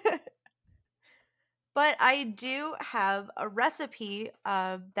 But I do have a recipe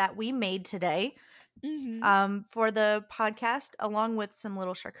that we made today for the podcast, along with some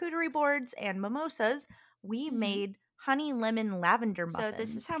little charcuterie boards and mimosas. We made honey lemon lavender muffins. So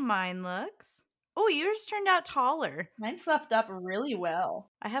this is how mine looks. Oh, yours turned out taller. Mine fluffed up really well.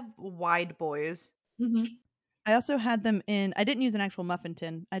 I have wide boys. I also had them in, I didn't use an actual muffin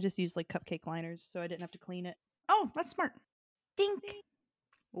tin. I just used like cupcake liners, so I didn't have to clean it. Oh, that's smart. Dink.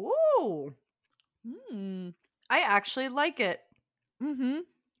 Ooh. I actually like it.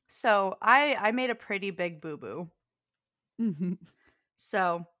 So I made a pretty big boo-boo.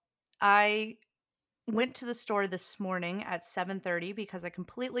 So I went to the store this morning at 7:30 because I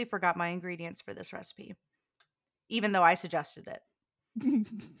completely forgot my ingredients for this recipe, even though I suggested it.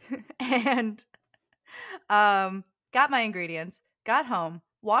 And got my ingredients, got home,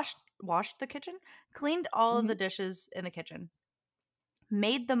 washed the kitchen, cleaned all of the dishes in the kitchen,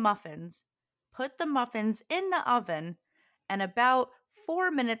 made the muffins, put the muffins in the oven, and about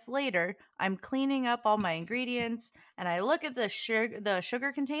 4 minutes later, I'm cleaning up all my ingredients, and I look at the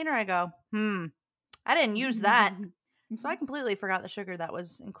sugar container. I go, I didn't use that. So I completely forgot the sugar that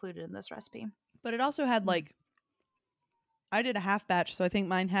was included in this recipe. But it also had like, I did a half batch, so I think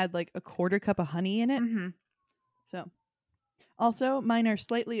mine had like a 1/4 cup of honey in it. So, also mine are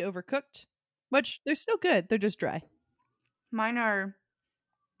slightly overcooked, which they're still good. They're just dry. Mine are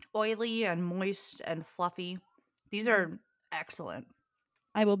oily and moist and fluffy. These are excellent.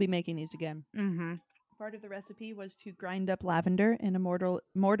 I will be making these again. Part of the recipe was to grind up lavender in a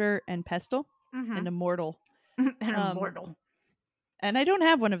mortar and pestle. And a mortal. And I don't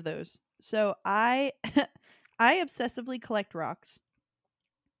have one of those. So I obsessively collect rocks.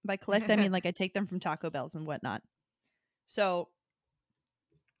 By collect, I mean like I take them from Taco Bells and whatnot. So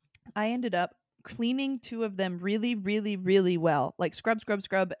I ended up cleaning 2 of them really, really, really well. Like scrub,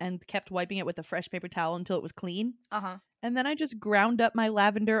 and kept wiping it with a fresh paper towel until it was clean. And then I just ground up my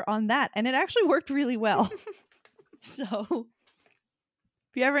lavender on that. And it actually worked really well. So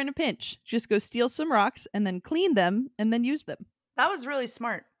if you're ever in a pinch, just go steal some rocks and then clean them and then use them. That was really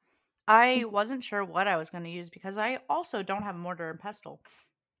smart. I wasn't sure what I was going to use because I also don't have a mortar and pestle.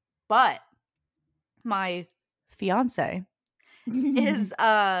 But my fiance is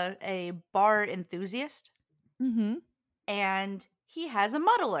a bar enthusiast. And he has a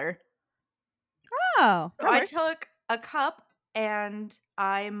muddler. Oh. So I took a cup and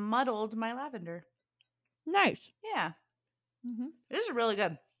I muddled my lavender. Nice. Yeah. This is really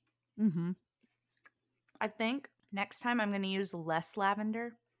good. I think next time I'm going to use less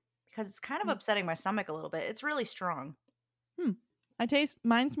lavender because it's kind of Mm. upsetting my stomach a little bit. It's really strong. I taste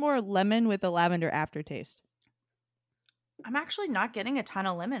mine's more lemon with a lavender aftertaste. I'm actually not getting a ton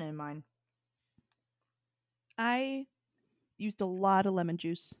of lemon in mine. I used a lot of lemon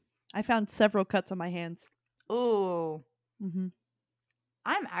juice. I found several cuts on my hands. Ooh, Mm-hmm.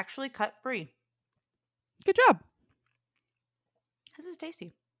 I'm actually cut free. Good job. This is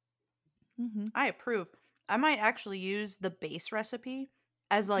tasty. Mm-hmm. I approve. I might actually use the base recipe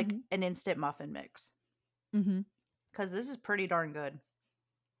as like Mhm. an instant muffin mix Mm-hmm. because this is pretty darn good.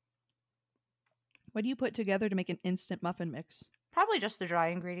 What do you put together to make an instant muffin mix? Probably just the dry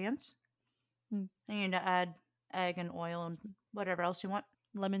ingredients. Hmm. And you need to add egg and oil and whatever else you want.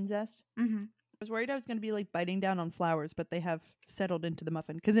 Lemon zest? Mm-hmm. I was worried I was going to be like biting down on flowers, but they have settled into the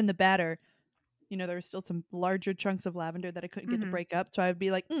muffin. Because in the batter, there were still some larger chunks of lavender that I couldn't get to Mhm. break up. So I would be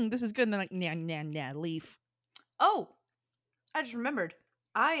like, this is good. And then like, nah, leaf. Oh, I just remembered.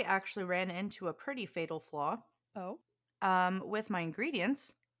 I actually ran into a pretty fatal flaw Oh. with my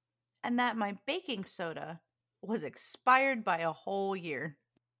ingredients, and that my baking soda was expired by a whole year.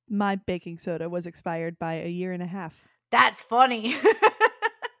 My baking soda was expired by a year and a half. That's funny.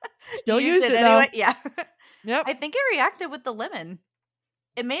 Still You used it, though. Yeah. Yep. I think it reacted with the lemon.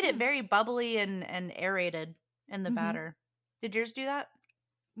 It made it Hmm. very bubbly and aerated in the Mhm. batter. Did yours do that?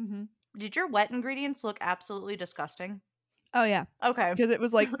 Mm-hmm. Did your wet ingredients look absolutely disgusting? Oh, yeah. Okay. Because it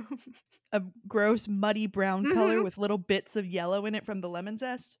was like a gross, muddy brown color Mhm. with little bits of yellow in it from the lemon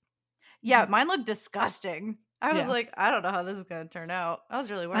zest. Yeah, Mhm. mine looked disgusting. I was Yeah. like, I don't know how this is going to turn out. I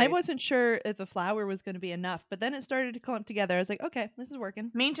was really worried. I wasn't sure if the flour was going to be enough, but then it started to clump together. I was like, okay, this is working.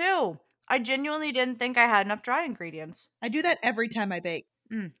 Me too. I genuinely didn't think I had enough dry ingredients. I do that every time I bake.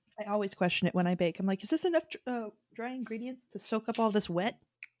 Mm. I always question it when I bake. I'm like, is this enough dry ingredients to soak up all this wet?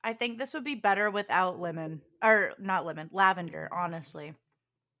 I think this would be better without lemon. Or not lemon, lavender, honestly.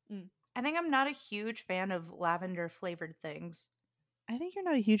 Mm. I think I'm not a huge fan of lavender flavored things. I think you're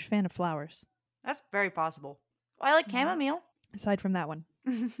not a huge fan of flowers. That's very possible. I like Mhm. chamomile. Aside from that one.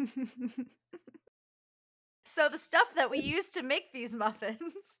 So the stuff that we used to make these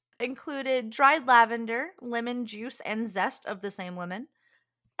muffins included dried lavender, lemon juice and zest of the same lemon,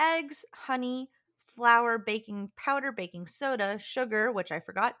 eggs, honey, flour, baking powder, baking soda, sugar, which I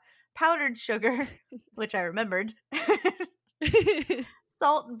forgot, powdered sugar, which I remembered,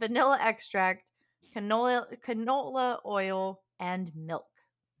 salt, vanilla extract, canola oil, and milk.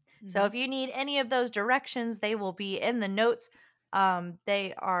 So if you need any of those directions, they will be in the notes.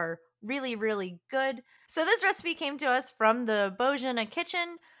 They are really, really good. So this recipe came to us from the Bojana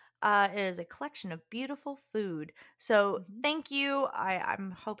Kitchen. It is a collection of beautiful food. So thank you. I'm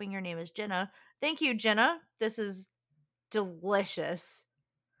hoping your name is Jenna. Thank you, Jenna. This is delicious.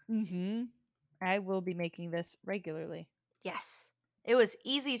 Mm-hmm. I will be making this regularly. Yes. It was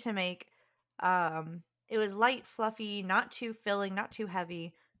easy to make. It was light, fluffy, not too filling, not too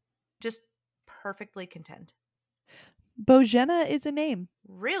heavy. Just perfectly content. Bojana is a name.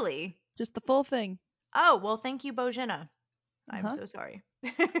 Really? Just the full thing. Oh, well, thank you, Bojana. I'm Uh-huh. so sorry.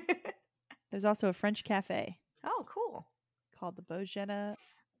 There's also a French cafe Oh, cool. called the Bojana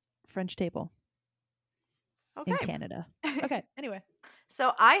French Table Okay. in Canada. Okay, anyway.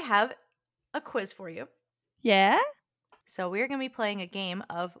 So I have a quiz for you. Yeah? So we're going to be playing a game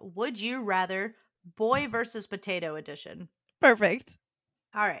of Would You Rather Boy versus Potato Edition. Perfect.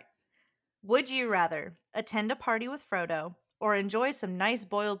 All right. Would you rather attend a party with Frodo or enjoy some nice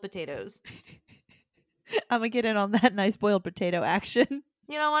boiled potatoes? I'm going to get in on that nice boiled potato action.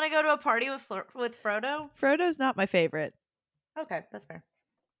 You don't want to go to a party with Frodo? Frodo's not my favorite. Okay, that's fair.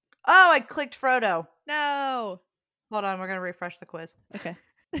 Oh, I clicked Frodo. No. Hold on, we're going to refresh the quiz. Okay.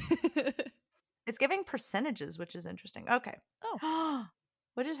 It's giving percentages, which is interesting. Okay. Oh.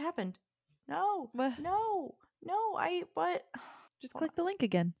 What just happened? No. What? No. What? Just click the link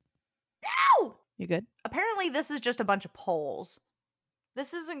again. No! You good? Apparently, this is just a bunch of polls.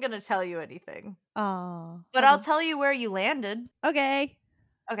 This isn't going to tell you anything. Oh. But I'll tell you where you landed. Okay.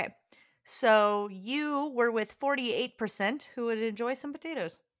 Okay. So you were with 48% who would enjoy some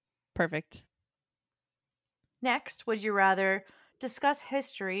potatoes. Perfect. Next, would you rather discuss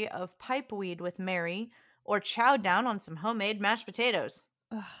history of pipeweed with Mary or chow down on some homemade mashed potatoes?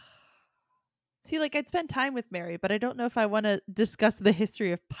 See, like, I'd spend time with Mary, but I don't know if I want to discuss the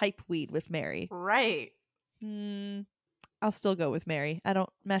history of pipeweed with Mary. Right. I'll still go with Mary.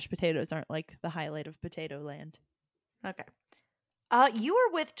 Mashed potatoes aren't like the highlight of potato land. Okay. You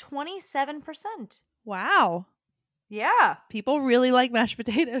were with 27%. Wow. Yeah. People really like mashed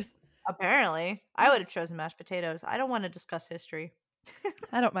potatoes. Apparently. I would have chosen mashed potatoes. I don't want to discuss history.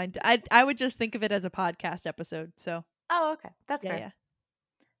 I don't mind. I would just think of it as a podcast episode. So Oh, okay. That's yeah, fair. yeah.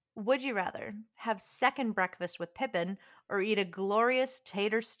 Would you rather have second breakfast with Pippin or eat a glorious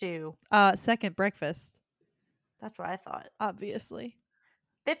tater stew? Second breakfast, That's what I thought. obviously.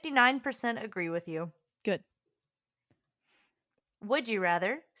 59% agree with you. Good. Would you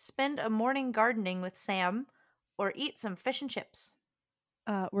rather spend a morning gardening with Sam or eat some fish and chips?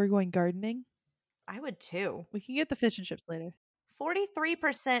 We're going gardening. I would too. We can get the fish and chips later.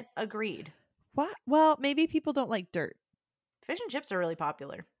 43% agreed. What? Well, maybe people don't like dirt. Fish and chips are really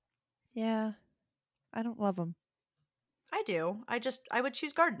popular. Yeah, I don't love them. I do. I would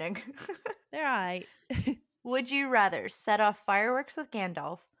choose gardening. They're alright. Would you rather set off fireworks with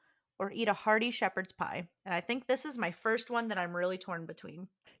Gandalf or eat a hearty shepherd's pie? And I think this is my first one that I'm really torn between.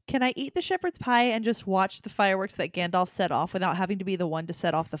 Can I eat the shepherd's pie and just watch the fireworks that Gandalf set off without having to be the one to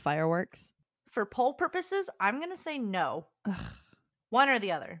set off the fireworks? For poll purposes, I'm going to say no. Ugh. One or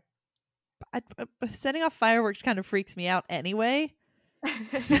the other. Setting off fireworks kind of freaks me out anyway.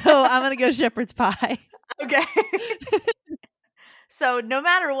 So I'm going to go shepherd's pie. Okay. So no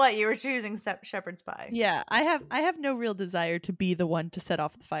matter what, you were choosing shepherd's pie. Yeah, I have no real desire to be the one to set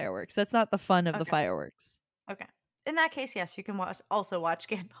off the fireworks. That's not the fun of the fireworks. Okay. In that case, yes, you can also watch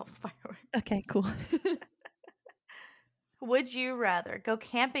Gandalf's fireworks. Okay, cool. Would you rather go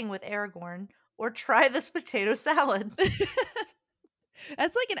camping with Aragorn or try this potato salad?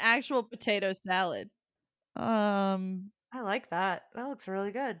 That's like an actual potato salad. I like that. That looks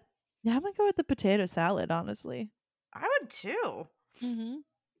really good. Yeah, I'm gonna go with the potato salad, honestly. I would too. Mm-hmm.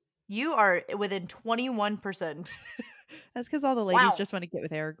 You are within 21%. That's because all the ladies just want to get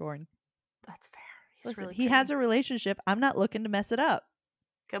with Aragorn. That's fair. Listen, really he has a relationship. I'm not looking to mess it up.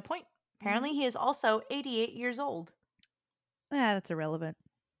 Good point. Apparently, he is also 88 years old. That's irrelevant.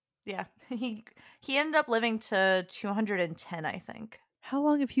 Yeah, he ended up living to 210, I think. How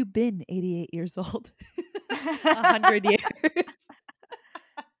long have you been 88 years old? 100 years.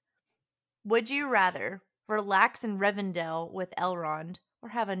 Would you rather relax in Rivendell with Elrond or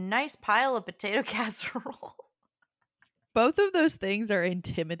have a nice pile of potato casserole? Both of those things are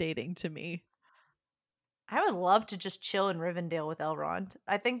intimidating to me. I would love to just chill in Rivendell with Elrond.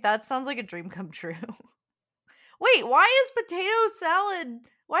 I think that sounds like a dream come true. Wait, why is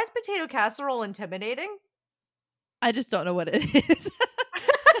potato casserole intimidating? I just don't know what it is.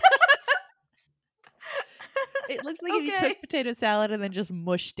 It looks like if you took potato salad and then just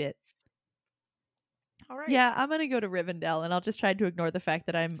mushed it. All right. Yeah, I'm going to go to Rivendell, and I'll just try to ignore the fact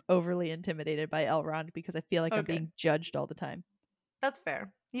that I'm overly intimidated by Elrond because I feel like I'm being judged all the time. That's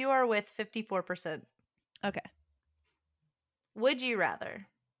fair. You are with 54%. Okay. Would you rather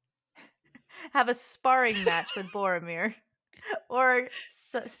have a sparring match with Boromir or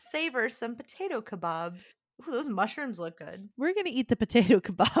savor some potato kebabs? Ooh, those mushrooms look good. We're going to eat the potato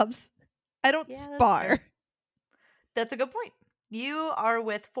kebabs. I don't spar. That's a good point. You are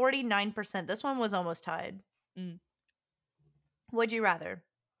with 49%. This one was almost tied. Would you rather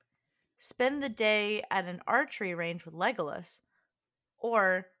spend the day at an archery range with Legolas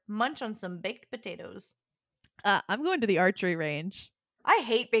or munch on some baked potatoes? I'm going to the archery range. I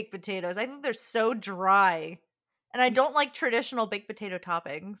hate baked potatoes. I think they're so dry. And I don't like traditional baked potato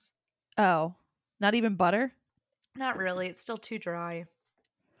toppings. Oh, not even butter? Not really. It's still too dry.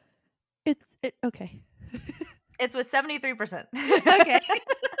 Okay. It's with 73%. Okay.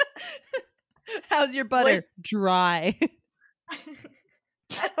 How's your butter? Dry.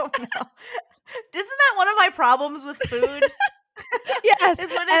 I don't know. Isn't that one of my problems with food? Yes,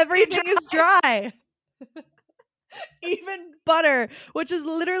 everything is dry. Even butter, which is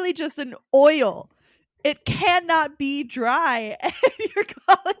literally just an oil. It cannot be dry. And you're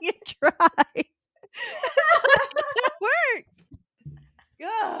calling it dry. That works.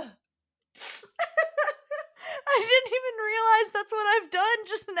 Ugh. I didn't even realize that's what I've done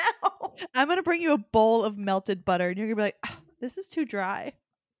just now. I'm going to bring you a bowl of melted butter and you're going to be like, oh, this is too dry.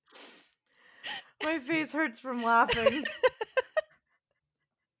 My face hurts from laughing.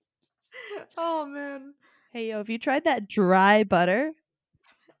 Oh, man. Hey, yo, have you tried that dry butter?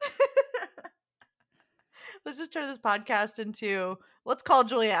 Let's just turn this podcast into, let's call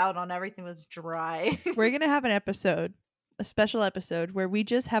Julia out on everything that's dry. We're going to have an episode, a special episode, where we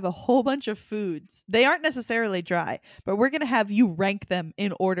just have a whole bunch of foods. They aren't necessarily dry, but we're going to have you rank them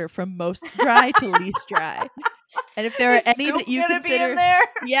in order from most dry to least dry. And if there are any that you consider,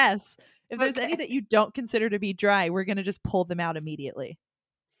 yes, if there's any that you don't consider to be dry, we're going to just pull them out immediately.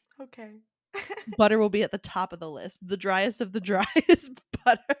 Okay. Butter will be at the top of the list. The driest of the dry is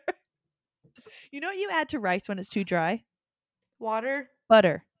butter. You know what you add to rice when it's too dry? Water?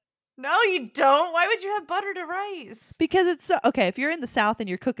 Butter. No, you don't. Why would you have butter to rice? Because it's so okay. If you're in the South and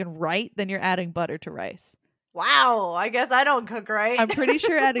you're cooking right, then you're adding butter to rice. Wow, I guess I don't cook right. I'm pretty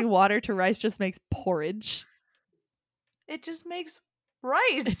sure adding water to rice just makes porridge. It just makes It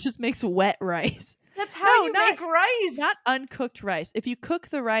rice. just makes wet rice. That's how you not- make rice. Not uncooked rice. If you cook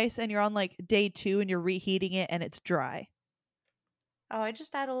the rice and you're on like day 2 and you're reheating it and it's dry. Oh, I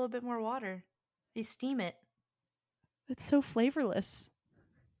just add a little bit more water. You steam it. It's so flavorless.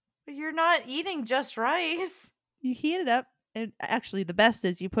 But you're not eating just rice. You heat it up, and actually the best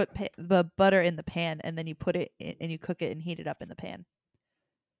is you put the butter in the pan and then you put it in, and you cook it and heat it up in the pan.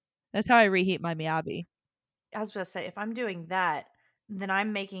 That's how I reheat my miyabi. I was about to say, if I'm doing that, then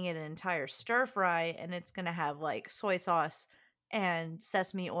I'm making it an entire stir fry, and it's gonna have like soy sauce and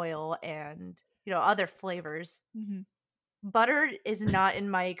sesame oil and other flavors. Mm-hmm. Butter is not in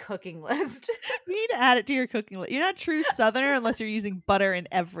my cooking list. You need to add it to your cooking list. You're not a true Southerner unless you're using butter in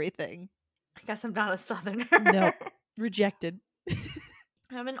everything. I guess I'm not a Southerner. No, rejected.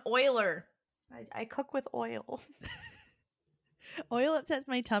 I'm an oiler. I cook with oil. Oil upsets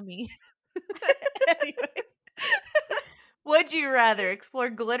my tummy. Anyway. Would you rather explore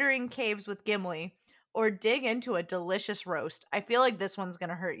glittering caves with Gimli or dig into a delicious roast? I feel like this one's going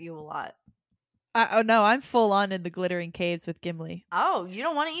to hurt you a lot. Oh no, I'm full on in the glittering caves with Gimli. Oh, you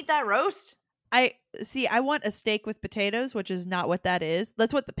don't want to eat that roast? I want a steak with potatoes, which is not what that is.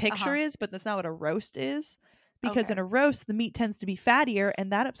 That's what the picture is, but that's not what a roast is. Because in a roast, the meat tends to be fattier,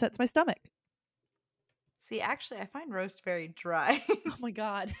 and that upsets my stomach. See, actually, I find roast very dry. Oh my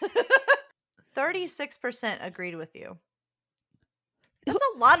god. 36% agreed with you. That's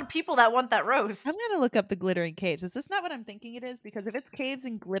a lot of people that want that roast. I'm going to look up the glittering caves. Is this not what I'm thinking it is? Because if it's caves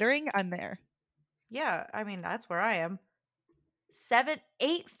and glittering, I'm there. Yeah, I mean, that's where I am.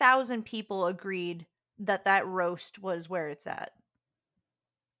 8,000 people agreed that roast was where it's at.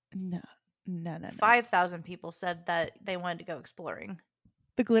 No. 5,000 people said that they wanted to go exploring.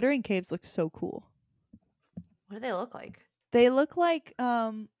 The glittering caves look so cool. What do they look like? They look like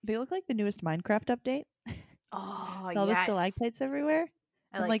the newest Minecraft update. Oh, all the stalactites everywhere.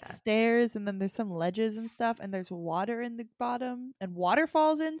 I like that. Stairs, and then there's some ledges and stuff, and there's water in the bottom and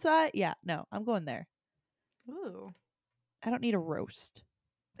waterfalls inside. Yeah, no, I'm going there. Ooh. I don't need a roast.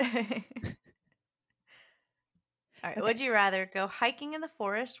 All right. Okay. Would you rather go hiking in the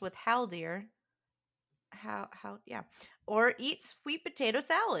forest with Haldir? Or eat sweet potato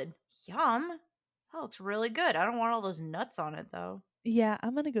salad? Yum. That looks really good. I don't want all those nuts on it though. Yeah,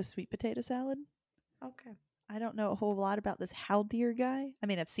 I'm gonna go sweet potato salad. Okay. I don't know a whole lot about this Haldir guy. I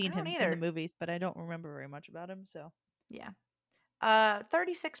mean, I've seen him either. in the movies, but I don't remember very much about him. So yeah,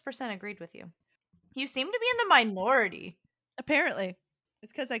 36% agreed with you. You seem to be in the minority. Apparently,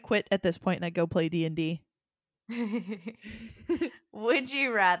 it's because I quit at this point and I go play D&D. Would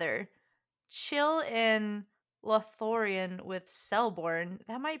you rather chill in Lothlorien with Celeborn?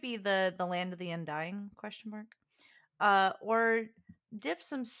 That might be the land of the undying ? Or dip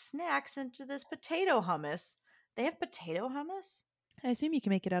some snacks into this potato hummus. They have potato hummus? I assume you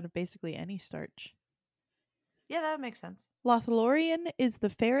can make it out of basically any starch. Yeah, that would make sense. Lothlorien is the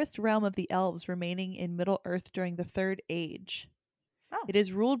fairest realm of the elves remaining in Middle-earth during the Third Age. Oh. It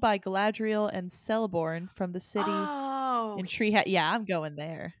is ruled by Galadriel and Celeborn from the city in Tree Hat. Yeah, I'm going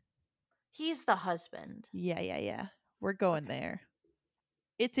there. He's the husband. Yeah. We're going there.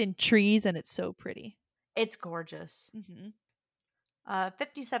 It's in trees and it's so pretty. It's gorgeous.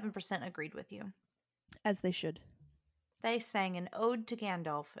 57% agreed with you. As they should. They sang an ode to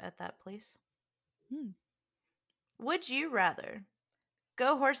Gandalf at that place. Would you rather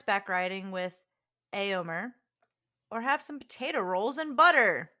go horseback riding with Éomer or have some potato rolls and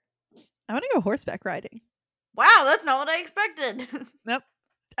butter? I want to go horseback riding. Wow, that's not what I expected. Nope.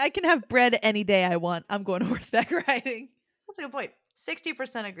 I can have bread any day I want. I'm going horseback riding. That's a good point.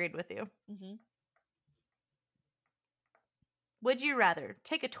 60% agreed with you. Would you rather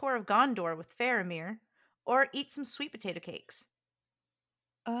take a tour of Gondor with Faramir or eat some sweet potato cakes?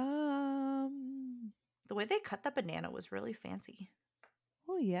 The way they cut the banana was really fancy.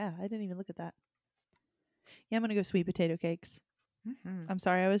 Oh, yeah. I didn't even look at that. Yeah, I'm going to go sweet potato cakes. I'm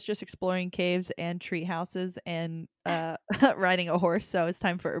sorry. I was just exploring caves and tree houses and riding a horse, so it's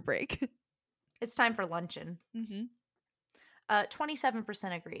time for a break. It's time for luncheon.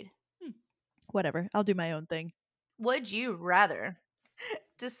 27% agreed. Whatever. I'll do my own thing. Would you rather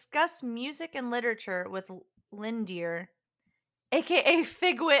discuss music and literature with Lindir, aka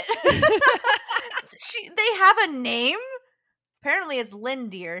Figwit? They have a name? Apparently it's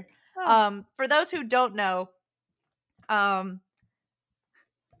Lindir. Oh. For those who don't know,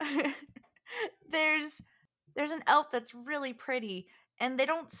 there's an elf that's really pretty, and they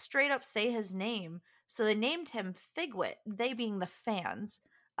don't straight up say his name, so they named him Figwit, they being the fans,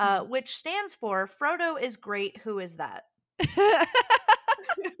 which stands for Frodo is great, who is that?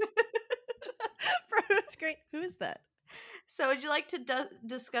 Frodo's great. Who is that? So would you like to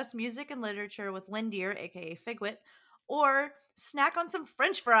discuss music and literature with Lindeer, aka Figwit, or snack on some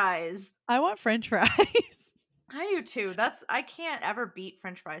French fries? I want French fries. I do too. I can't ever beat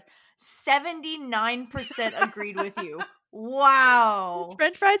French fries. 79% agreed with you. Wow. Those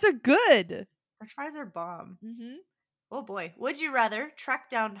French fries are good. French fries are bomb. Mm-hmm. Oh boy. Would you rather track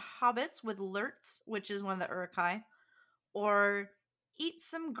down hobbits with lurts, which is one of the Uruk-hai, or eat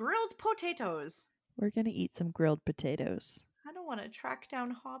some grilled potatoes? We're going to eat some grilled potatoes. I don't want to track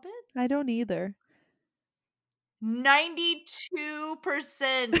down hobbits. I don't either.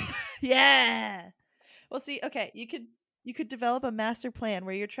 92%. Yeah. Well, see, okay, you could develop a master plan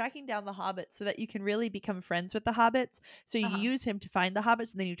where you're tracking down the hobbits so that you can really become friends with the hobbits. So you use him to find the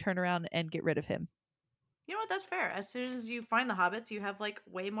hobbits, and then you turn around and get rid of him. You know what? That's fair. As soon as you find the hobbits, you have like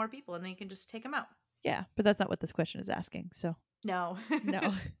way more people, and then you can just take them out. Yeah, but that's not what this question is asking. So no.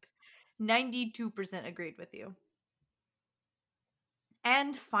 92% agreed with you.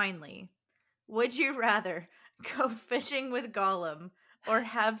 And finally, would you rather go fishing with Gollum or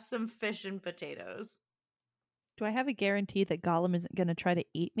have some fish and potatoes? Do I have a guarantee that Gollum isn't going to try to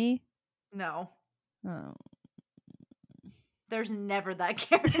eat me? No. Oh. There's never that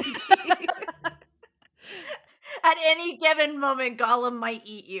guarantee. At any given moment, Gollum might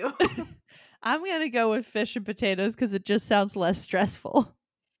eat you. I'm going to go with fish and potatoes because it just sounds less stressful.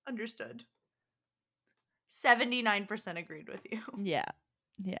 Understood. 79% agreed with you. Yeah.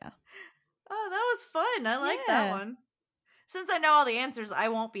 Oh, that was fun. I like that one. Since I know all the answers, I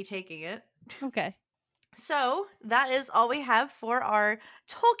won't be taking it. Okay. So that is all we have for our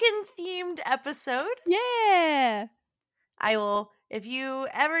Tolkien-themed episode. Yeah. I will, if you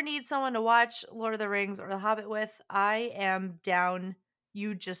ever need someone to watch Lord of the Rings or The Hobbit with, I am down.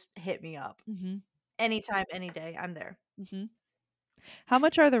 You just hit me up. Mm-hmm. Anytime, any day, I'm there. Mm-hmm. How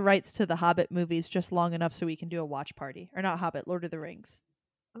much are the rights to the Hobbit movies just long enough so we can do a watch party? Or not Hobbit, Lord of the Rings.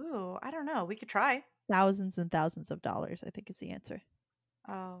 Ooh, I don't know. We could try. Thousands and thousands of dollars, I think is the answer.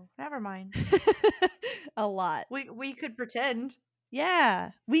 Oh, never mind. A lot. We could pretend.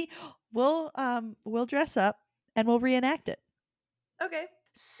 Yeah. We'll dress up and we'll reenact it. Okay.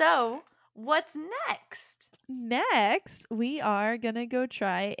 So, what's next? Next, we are going to go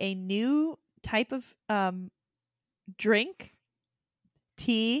try a new type of drink.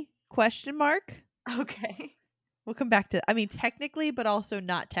 Tea ? Okay. We'll come back to, technically, but also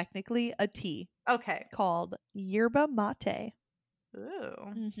not technically, a tea. Okay. Called yerba mate. Ooh.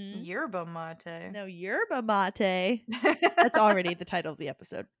 Mm-hmm. Yerba mate. No, yerba mate. That's already the title of the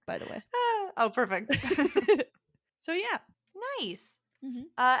episode, by the way. Oh, perfect. So, yeah. Nice. Mm-hmm.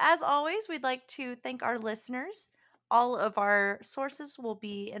 As always, we'd like to thank our listeners. All of our sources will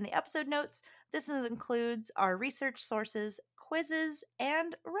be in the episode notes. This includes our research sources, quizzes,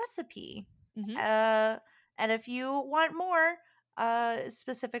 and recipe. Mm-hmm. And if you want more,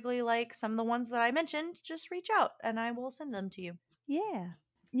 specifically like some of the ones that I mentioned, just reach out and I will send them to you. Yeah.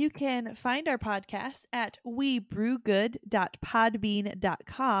 You can find our podcast at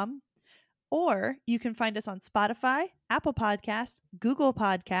webrewgood.podbean.com, or you can find us on Spotify, Apple Podcasts, Google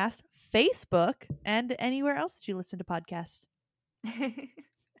Podcasts, Facebook, and anywhere else that you listen to podcasts. I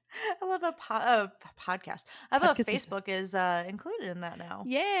love a podcast. I love Facebook is included in that now.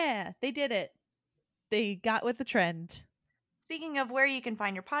 Yeah, they did it. They got with the trend. Speaking of where you can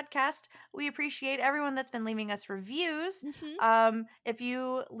find your podcast, we appreciate everyone that's been leaving us reviews. Mm-hmm. If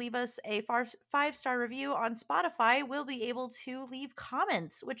you leave us a 5-star review on Spotify, we'll be able to leave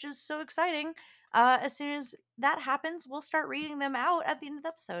comments, which is so exciting. As soon as that happens, we'll start reading them out at the end of the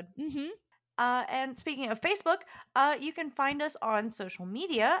episode. Mm-hmm. And speaking of Facebook, you can find us on social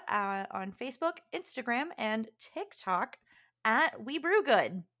media on Facebook, Instagram, and TikTok at We Brew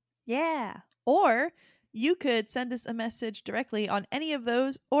Good. Yeah. Or you could send us a message directly on any of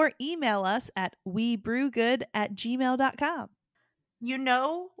those or email us at webrewgood@gmail.com. You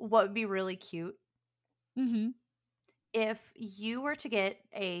know what would be really cute? Mm-hmm. If you were to get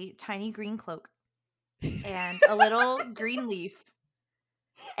a tiny green cloak and a little green leaf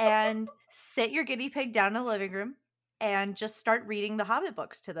and sit your guinea pig down in the living room and just start reading the Hobbit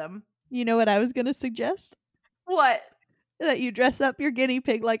books to them. You know what I was going to suggest? What? That you dress up your guinea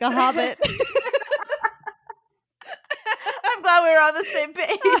pig like a hobbit. I'm glad we were on the same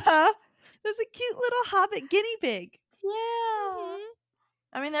page. There's a cute little hobbit guinea pig. Yeah. Mm-hmm.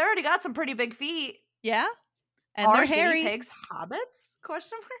 I mean, they already got some pretty big feet. Yeah. And they're hairy. Guinea pigs hobbits? ?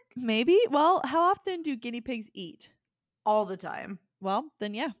 Maybe. Well, how often do guinea pigs eat? All the time. Well,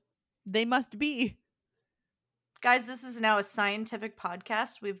 then yeah, they must be. Guys, this is now a scientific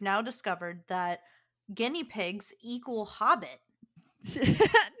podcast. We've now discovered that guinea pigs equal hobbit.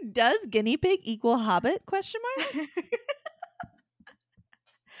 Does guinea pig equal hobbit? ?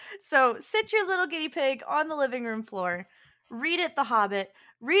 So sit your little guinea pig on the living room floor, read it The Hobbit,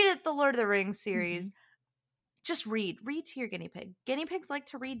 read it the Lord of the Rings series. Just read to your guinea pig. Guinea pigs like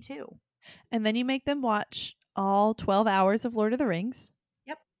to read too. And then you make them watch all 12 hours of Lord of the Rings.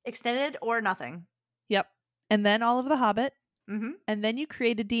 Yep. Extended or nothing. Yep. And then all of The Hobbit. Mm-hmm. And then you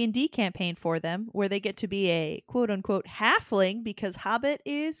create a D&D campaign for them where they get to be a quote-unquote halfling because Hobbit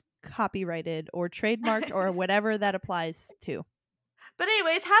is copyrighted or trademarked or whatever that applies to. But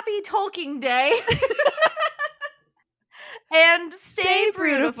anyways, happy Tolkien Day. And stay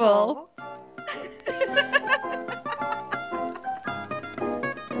beautiful.